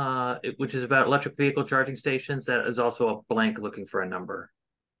 which is about electric vehicle charging stations, that is also a blank looking for a number.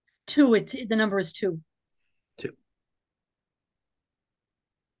 2, the number is 2. 2.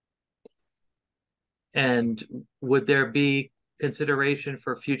 And would there be consideration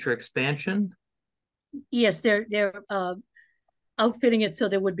for future expansion? Yes, they're outfitting it so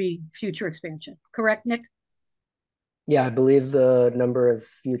there would be future expansion. Correct, Nick? Yeah, I believe the number of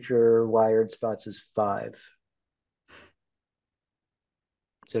future wired spots is 5.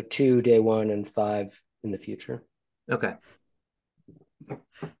 So 2 day 1 and 5 in the future. Okay.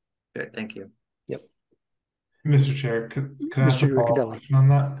 Good, thank you. Yep. Mr. Chair, could I ask a Mr. follow-up question on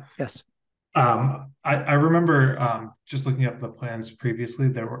that? Yes. I remember just looking at the plans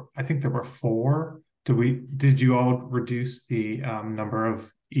previously, I think there were 4. Did you all reduce the number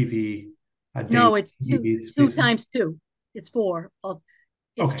of EV? No, it's 2 times 2. It's 4.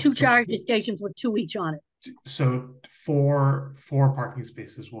 It's okay, 2 charging stations with 2 each on it. So 4 parking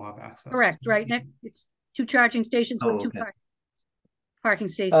spaces will have access. Correct, right, Nick? It's 2 charging stations with 2 parking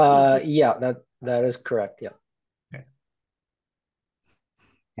stations. Yeah, that is correct. Yeah. Okay.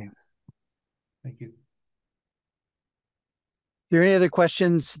 Yeah. Thank you. Are there any other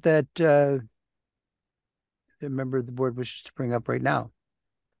questions that a member of the board wishes to bring up right now?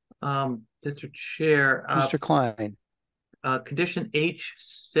 Mr. Chair, Mr. Klein. Condition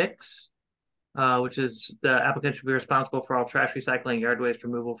H6, which is the applicant should be responsible for all trash recycling, yard waste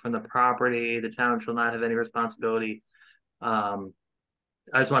removal from the property. The town shall not have any responsibility. I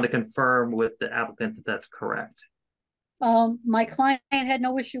just want to confirm with the applicant that that's correct. My client had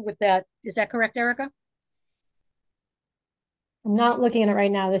no issue with that. Is that correct, Erica? I'm not looking at it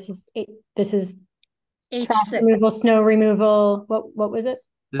right now. This is H6. Trash removal, snow removal. What was it?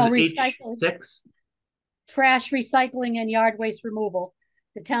 Recycling. H6. Trash recycling and yard waste removal.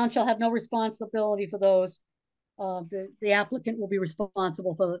 The town shall have no responsibility for those. the applicant will be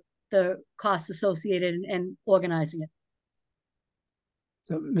responsible for the costs associated and organizing it.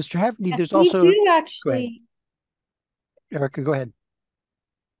 So, Mr. Haverty, Yes, there's we also. do actually. Erica, go ahead.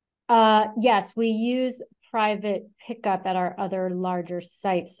 Yes, we use private pickup at our other larger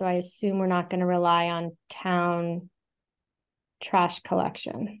sites, so I assume we're not going to rely on town trash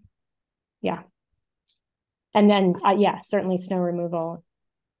collection. Yeah. And then, yeah, certainly snow removal.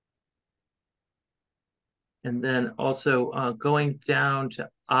 And then also going down to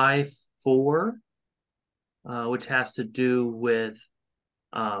I-4, which has to do with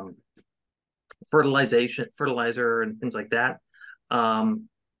fertilizer and things like that.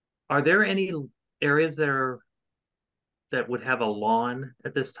 Are there any areas that would have a lawn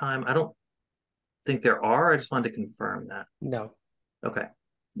at this time? I don't think there are. I just wanted to confirm that. No. Okay.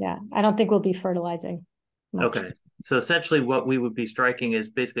 Yeah, I don't think we'll be fertilizing much. Okay. So essentially what we would be striking is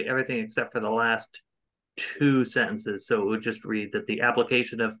basically everything except for the last two sentences. So it would just read that the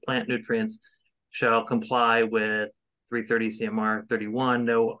application of plant nutrients shall comply with 330 CMR 31.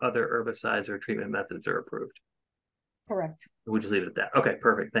 No other herbicides or treatment methods are approved. Correct. We'll just leave it at that. Okay,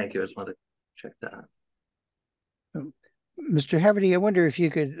 perfect. Thank you. I just wanted to check that. Mr. Haverty, I wonder if you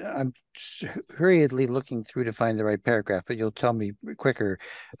could, I'm hurriedly looking through to find the right paragraph, but you'll tell me quicker.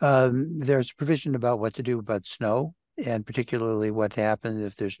 There's provision about what to do about snow, and particularly what happens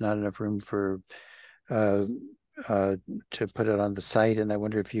if there's not enough room for to put it on the site. And I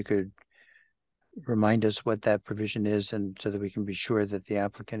wonder if you could remind us what that provision is, and so that we can be sure that the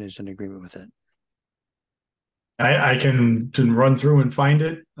applicant is in agreement with it. I can run through and find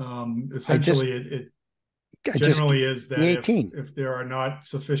it. Essentially, it generally is that if there are not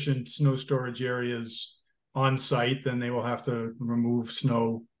sufficient snow storage areas on site, then they will have to remove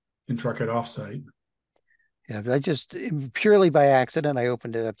snow and truck it off site. Yeah, but I just purely by accident, I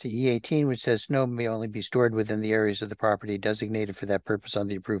opened it up to E18, which says snow may only be stored within the areas of the property designated for that purpose on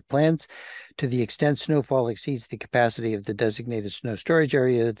the approved plans. To the extent snowfall exceeds the capacity of the designated snow storage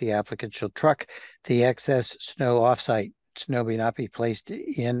area, the applicant shall truck the excess snow offsite. Snow may not be placed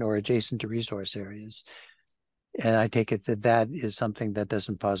in or adjacent to resource areas. And I take it that that is something that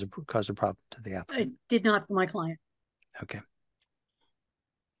doesn't cause a problem to the applicant. It did not for my client. Okay.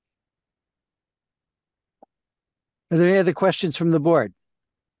 Are there any other questions from the board?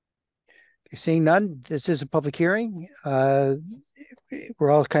 Seeing none, this is a public hearing. We're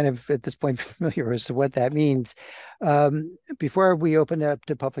all kind of at this point familiar as to what that means. Before we open it up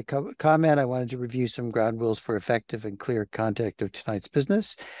to public comment, I wanted to review some ground rules for effective and clear conduct of tonight's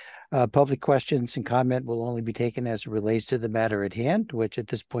business. Public questions and comment will only be taken as it relates to the matter at hand, which at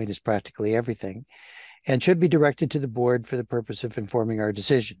this point is practically everything, and should be directed to the board for the purpose of informing our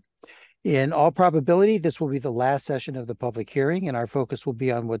decision. In all probability, this will be the last session of the public hearing, and our focus will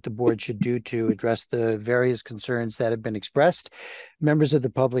be on what the board should do to address the various concerns that have been expressed. Members of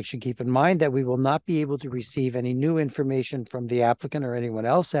the public should keep in mind that we will not be able to receive any new information from the applicant or anyone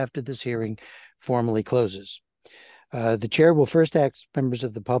else after this hearing formally closes. The chair will first ask members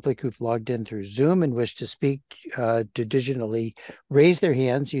of the public who've logged in through Zoom and wish to speak to digitally raise their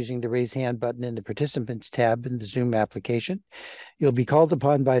hands using the raise hand button in the participants tab in the Zoom application. You'll be called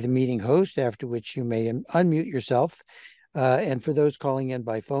upon by the meeting host, after which you may unmute yourself. And for those calling in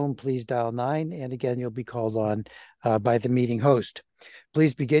by phone, please dial 9. And again, you'll be called on by the meeting host.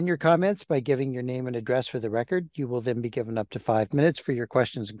 Please begin your comments by giving your name and address for the record. You will then be given up to 5 minutes for your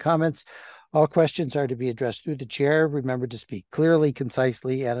questions and comments. All questions are to be addressed through the chair. Remember to speak clearly,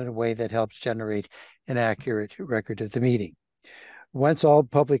 concisely, and in a way that helps generate an accurate record of the meeting. Once all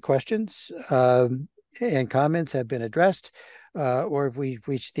public questions and comments have been addressed, or if we've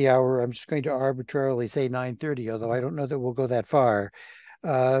reached the hour, I'm just going to arbitrarily say 9:30, although I don't know that we'll go that far.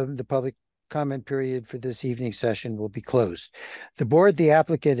 The public comment period for this evening session will be closed. The board, the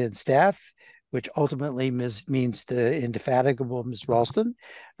applicant, and staff, which ultimately means the indefatigable Ms. Ralston,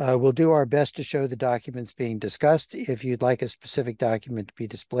 will do our best to show the documents being discussed. If you'd like a specific document to be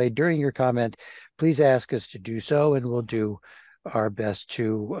displayed during your comment, please ask us to do so, and we'll do our best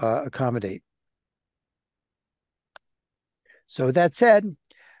to accommodate. So with that said,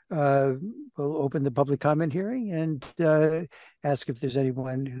 we'll open the public comment hearing and ask if there's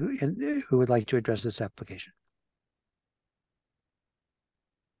anyone who would like to address this application.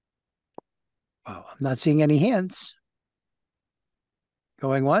 Wow, I'm not seeing any hands.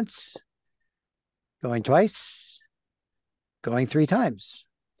 Going once, going twice, going 3 times.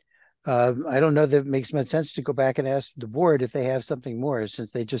 I don't know that it makes much sense to go back and ask the board if they have something more,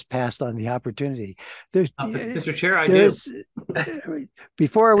 since they just passed on the opportunity. Mr. Chair, I do.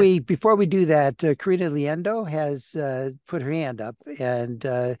 Before we do that, Karina Liendo has put her hand up,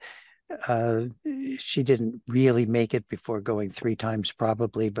 and she didn't really make it before going 3 times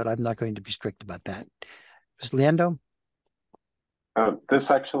probably, but I'm not going to be strict about that. Ms. Leando?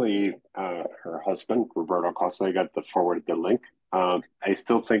 This actually, her husband, Roberto Costa, got forwarded the link. I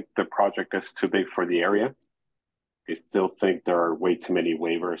still think the project is too big for the area. I still think there are way too many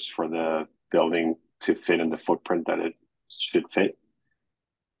waivers for the building to fit in the footprint that it should fit.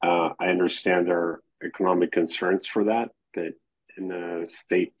 I understand there are economic concerns for that in a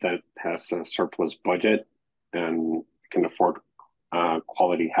state that has a surplus budget and can afford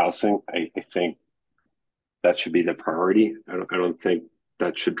quality housing, I think that should be the priority. I don't think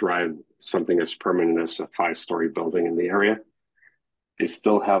that should drive something as permanent as a 5-story building in the area. I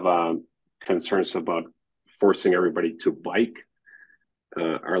still have concerns about forcing everybody to bike.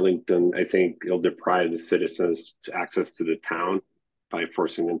 Arlington, I think, it'll deprive the citizens to access to the town by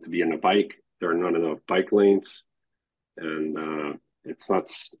forcing them to be on a bike. There are not enough bike lanes. And it's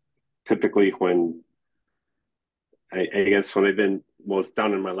not typically when I guess when I've been most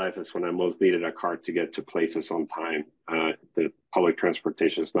down in my life is when I most needed a car to get to places on time. The public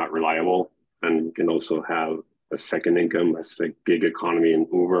transportation is not reliable, and you can also have a second income as a gig economy in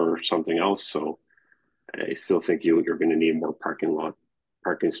Uber or something else. So I still think you're going to need more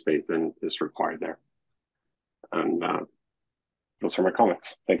parking space than is required there. And those are my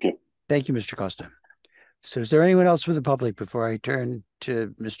comments. Thank you. Thank you, Mr. Costa. So is there anyone else from the public before I turn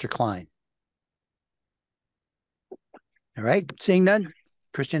to Mr. Klein? All right, seeing none,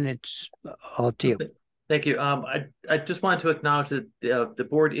 Christian, it's all up to you. Thank you. I just wanted to acknowledge that the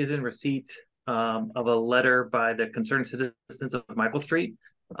board is in receipt of a letter by the concerned citizens of Michael Street,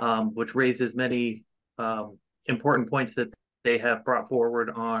 which raises many important points that they have brought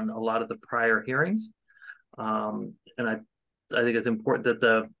forward on a lot of the prior hearings. And I think it's important that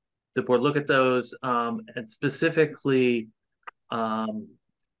the board look at those, and specifically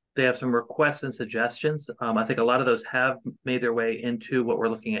they have some requests and suggestions. I think a lot of those have made their way into what we're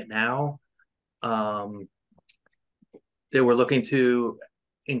looking at now. They were looking to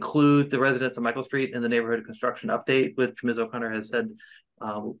include the residents of Michael Street in the neighborhood construction update, which Ms. O'Connor has said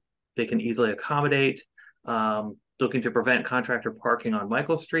they can easily accommodate. Looking to prevent contractor parking on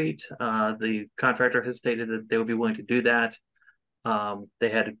Michael Street. The contractor has stated that they would be willing to do that. They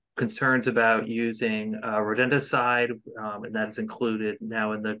had concerns about using rodenticide, and that is included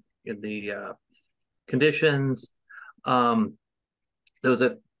now in the conditions. There was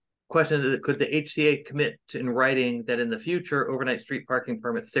a question: could the HCA commit in writing that in the future overnight street parking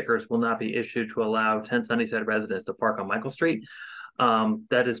permit stickers will not be issued to allow 10 Sunnyside residents to park on Michael Street?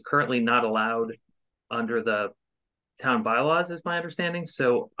 That is currently not allowed under the town bylaws, is my understanding.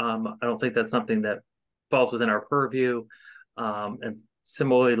 So I don't think that's something that falls within our purview. And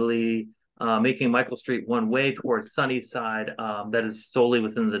similarly, making Michael Street one way towards Sunnyside, that is solely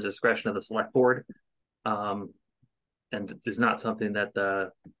within the discretion of the select board, and is not something that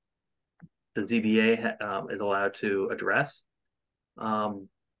the ZBA is allowed to address. And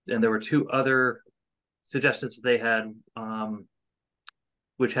there were 2 other suggestions that they had,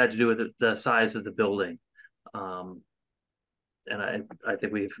 which had to do with the size of the building. And I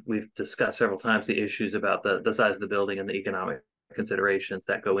think we've discussed several times the issues about the size of the building and the economic considerations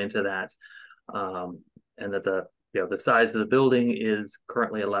that go into that, and that the size of the building is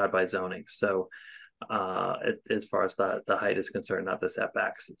currently allowed by zoning. So as far as the height is concerned, not the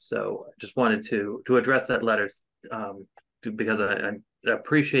setbacks. So I just wanted to address that letter because I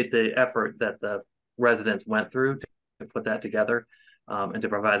appreciate the effort that the residents went through to put that together, and to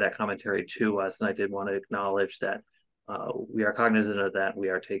provide that commentary to us. And I did want to acknowledge that we are cognizant of that. We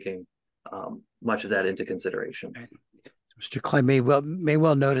are taking much of that into consideration. Mr. Klein may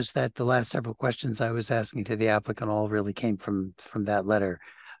well notice that the last several questions I was asking to the applicant all really came from that letter.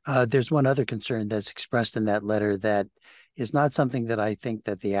 There's one other concern that's expressed in that letter that is not something that I think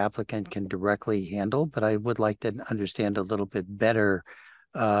that the applicant can directly handle, but I would like to understand a little bit better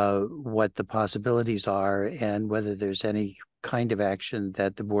what the possibilities are and whether there's any kind of action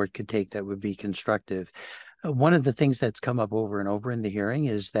that the board could take that would be constructive. One of the things that's come up over and over in the hearing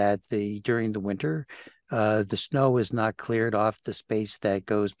is that during the winter, the snow is not cleared off the space that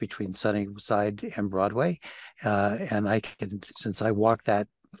goes between Sunnyside and Broadway. And since I walk that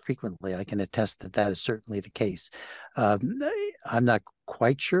frequently, I can attest that that is certainly the case. I'm not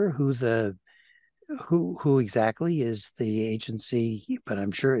quite sure who exactly is the agency, but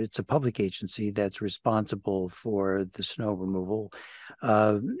I'm sure it's a public agency that's responsible for the snow removal.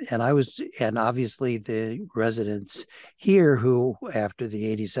 And obviously the residents here who, after the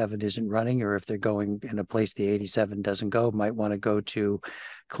 87 isn't running, or if they're going in a place the 87 doesn't go, might want to go to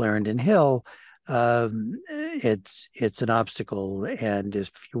Clarendon Hill. it's an obstacle. And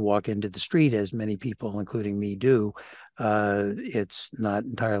if you walk into the street, as many people, including me, do, it's not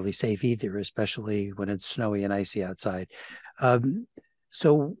entirely safe either, especially when it's snowy and icy outside.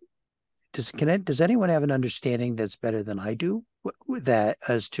 So does anyone have an understanding that's better than I do that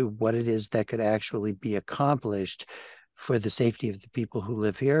as to what it is that could actually be accomplished for the safety of the people who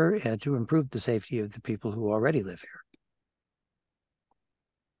live here and to improve the safety of the people who already live here?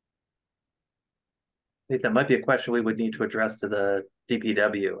 I think that might be a question we would need to address to the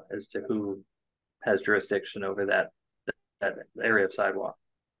DPW as to who has jurisdiction over that area of sidewalk.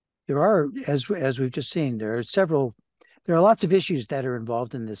 There are, as we've just seen, there are lots of issues that are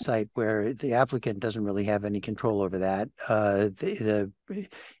involved in this site where the applicant doesn't really have any control over that. Either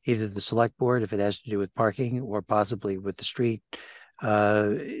the select board, if it has to do with parking, or possibly with the street,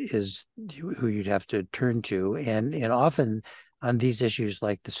 is who you'd have to turn to. And often on these issues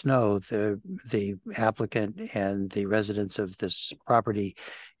like the snow, the applicant and the residents of this property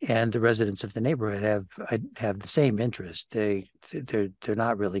and the residents of the neighborhood have the same interest. They're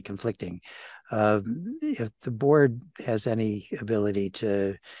not really conflicting. If the board has any ability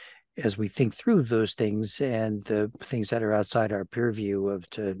to, as we think through those things and the things that are outside our purview,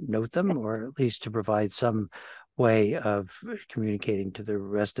 to note them, or at least to provide some way of communicating to the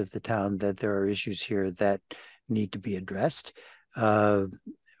rest of the town that there are issues here that need to be addressed,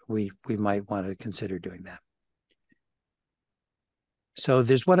 we might want to consider doing that. So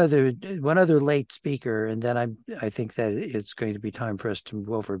there's one other late speaker, and then I think that it's going to be time for us to move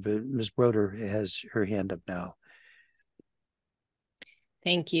over. But Ms. Broder has her hand up now.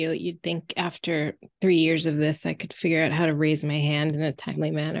 Thank you. You'd think after 3 years of this, I could figure out how to raise my hand in a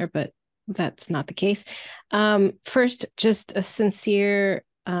timely manner, but that's not the case. First, just a sincere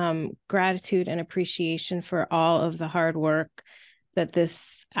gratitude and appreciation for all of the hard work that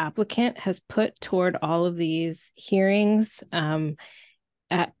this applicant has put toward all of these hearings.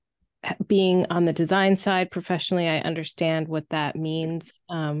 At being on the design side professionally, I understand what that means.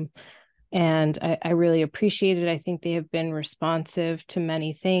 And I really appreciate it. I think they have been responsive to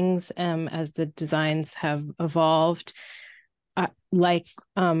many things as the designs have evolved. Like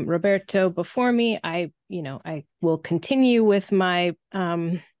Roberto before me, I will continue with my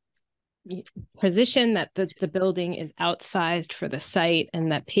position that the building is outsized for the site,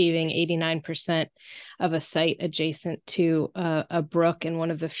 and that paving 89% of a site adjacent to a brook in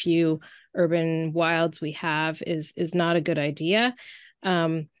one of the few urban wilds we have is not a good idea.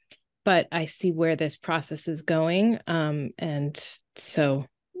 But I see where this process is going. And so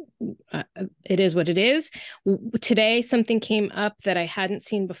it is what it is. Today, something came up that I hadn't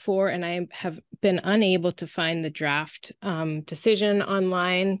seen before, and I have been unable to find the draft decision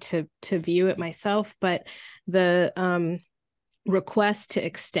online to view it myself. But the request to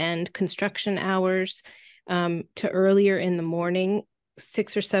extend construction hours to earlier in the morning,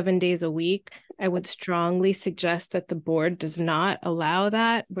 6 or 7 days a week, I would strongly suggest that the board does not allow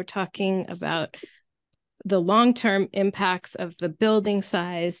that. We're talking about the long-term impacts of the building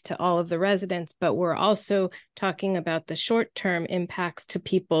size to all of the residents, but we're also talking about the short-term impacts to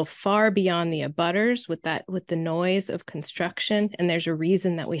people far beyond the abutters with the noise of construction. And there's a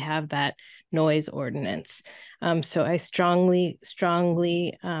reason that we have that noise ordinance. So I strongly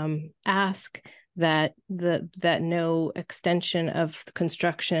ask that no extension of the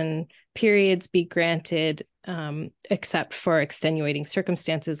construction periods be granted, except for extenuating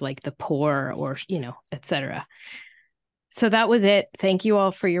circumstances like the poor or, et cetera. So that was it. Thank you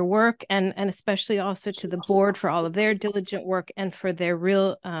all for your work, and especially also to the board for all of their diligent work and for their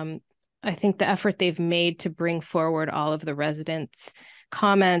real, I think the effort they've made to bring forward all of the residents'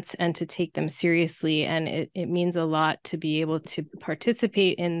 comments and to take them seriously. And it means a lot to be able to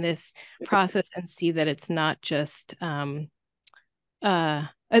participate in this process and see that it's not just that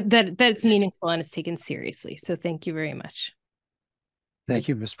it's meaningful and it's taken seriously. So thank you very much. Thank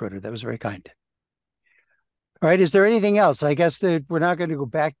you, Ms. Broder. That was very kind. All right. Is there anything else? I guess that we're not going to go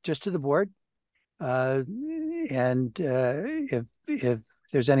back just to the board. And if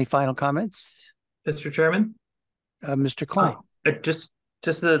there's any final comments, Mr. Chairman, Mr. Klein.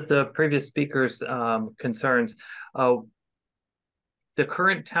 Just the previous speaker's concerns. The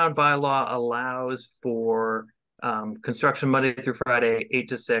current town bylaw allows for construction Monday through Friday, 8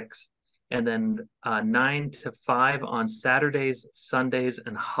 to 6, and then 9 to 5 on Saturdays, Sundays,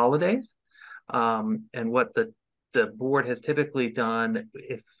 and holidays. And what the board has typically done,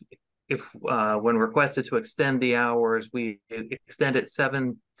 if when requested to extend the hours, we extend it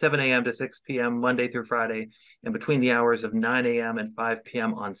 7 a.m. to 6 p.m. Monday through Friday, and between the hours of 9 a.m. and 5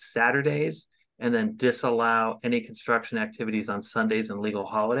 p.m. on Saturdays, and then disallow any construction activities on Sundays and legal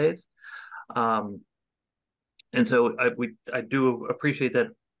holidays. And so I do appreciate that,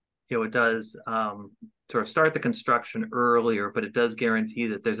 it does sort of start the construction earlier, but it does guarantee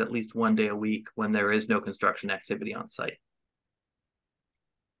that there's at least one day a week when there is no construction activity on site.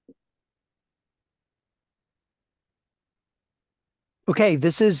 Okay,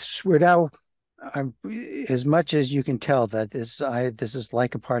 we're now, as much as you can tell that this is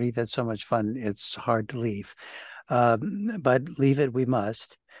like a party that's so much fun, it's hard to leave. But leave it we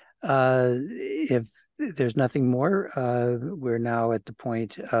must. If there's nothing more, we're now at the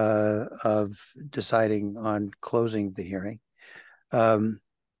point of deciding on closing the hearing.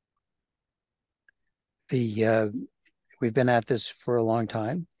 We've been at this for a long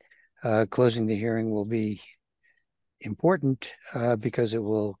time. Closing the hearing will be important because it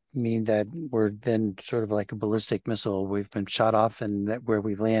will mean that we're then sort of like a ballistic missile. We've been shot off, and that where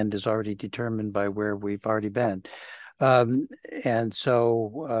we land is already determined by where we've already been. And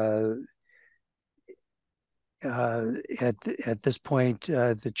so at this point,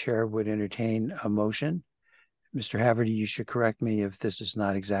 the chair would entertain a motion. Mr. Haverty, you should correct me if this is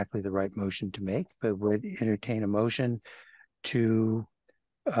not exactly the right motion to make, but would entertain a motion to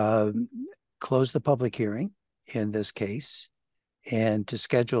close the public hearing in this case, and to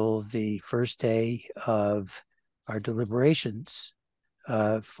schedule the first day of our deliberations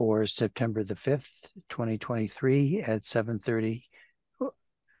for September the 5th, 2023 at 7:30.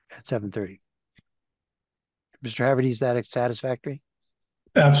 Mr. Haverty, is that satisfactory?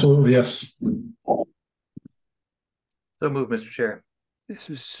 Absolutely, yes. So moved, Mr. Chair. This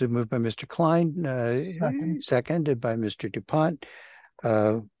is so moved by Mr. Klein, seconded by Mr. DuPont.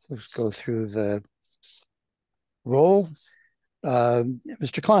 Let's go through the roll.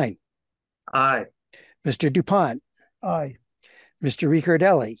 Mr. Klein. Aye. Mr. DuPont. Aye. Mr.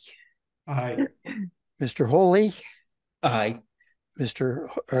 Riccardelli. Aye. Mr. Holy. Aye.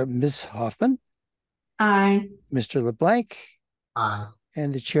 Ms. Hoffman. Aye. Mr. LeBlanc. Aye.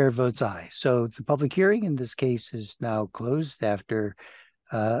 And the chair votes aye. So the public hearing in this case is now closed after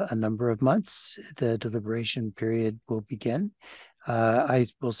a number of months. The deliberation period will begin. I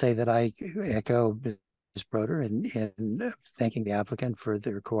will say that I echo Ms. Broder in thanking the applicant for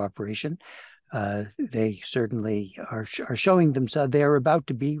their cooperation. They certainly are showing themselves. They are about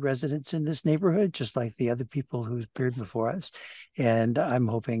to be residents in this neighborhood, just like the other people who appeared before us. And I'm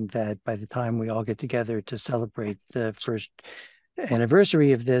hoping that by the time we all get together to celebrate the first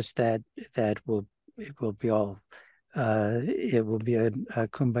anniversary of this, it will be a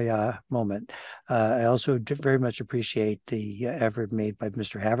kumbaya moment. I also very much appreciate the effort made by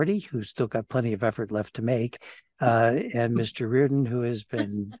Mr. Haverty, who's still got plenty of effort left to make, and Mr. Reardon, who has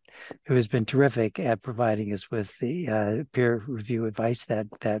been terrific at providing us with the peer review advice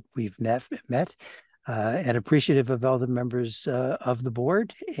that we've met. And appreciative of all the members of the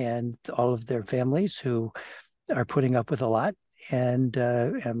board and all of their families who are putting up with a lot. And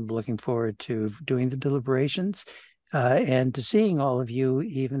I'm looking forward to doing the deliberations and to seeing all of you,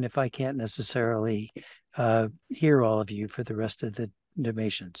 even if I can't necessarily hear all of you for the rest of the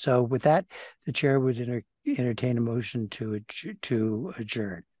donation. So with that, the chair would entertain a motion to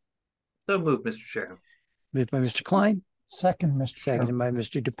adjourn. So moved, Mr. Chair. Moved by Mr. Klein. Second, Mr. Chair. Seconded by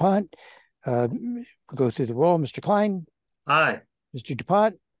Mr. DuPont. Go through the roll. Mr. Klein. Aye. Mr.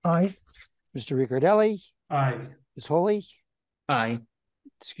 DuPont. Aye. Mr. Riccardelli. Aye. Ms. Holy. Aye.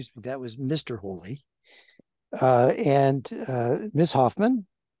 Excuse me, that was Mr. Holy. And Ms. Hoffman.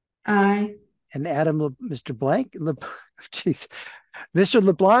 Aye. And Mr. Mr.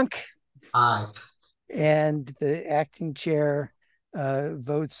 LeBlanc. Aye. And the acting chair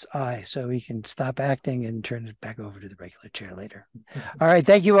votes aye, so we can stop acting and turn it back over to the regular chair later. All right,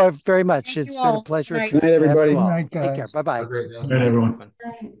 thank you all very much. It's been a pleasure. Good night, everybody. Take care. Bye-bye. Have a great day. Good night, everyone.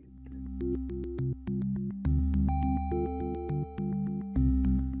 Aye.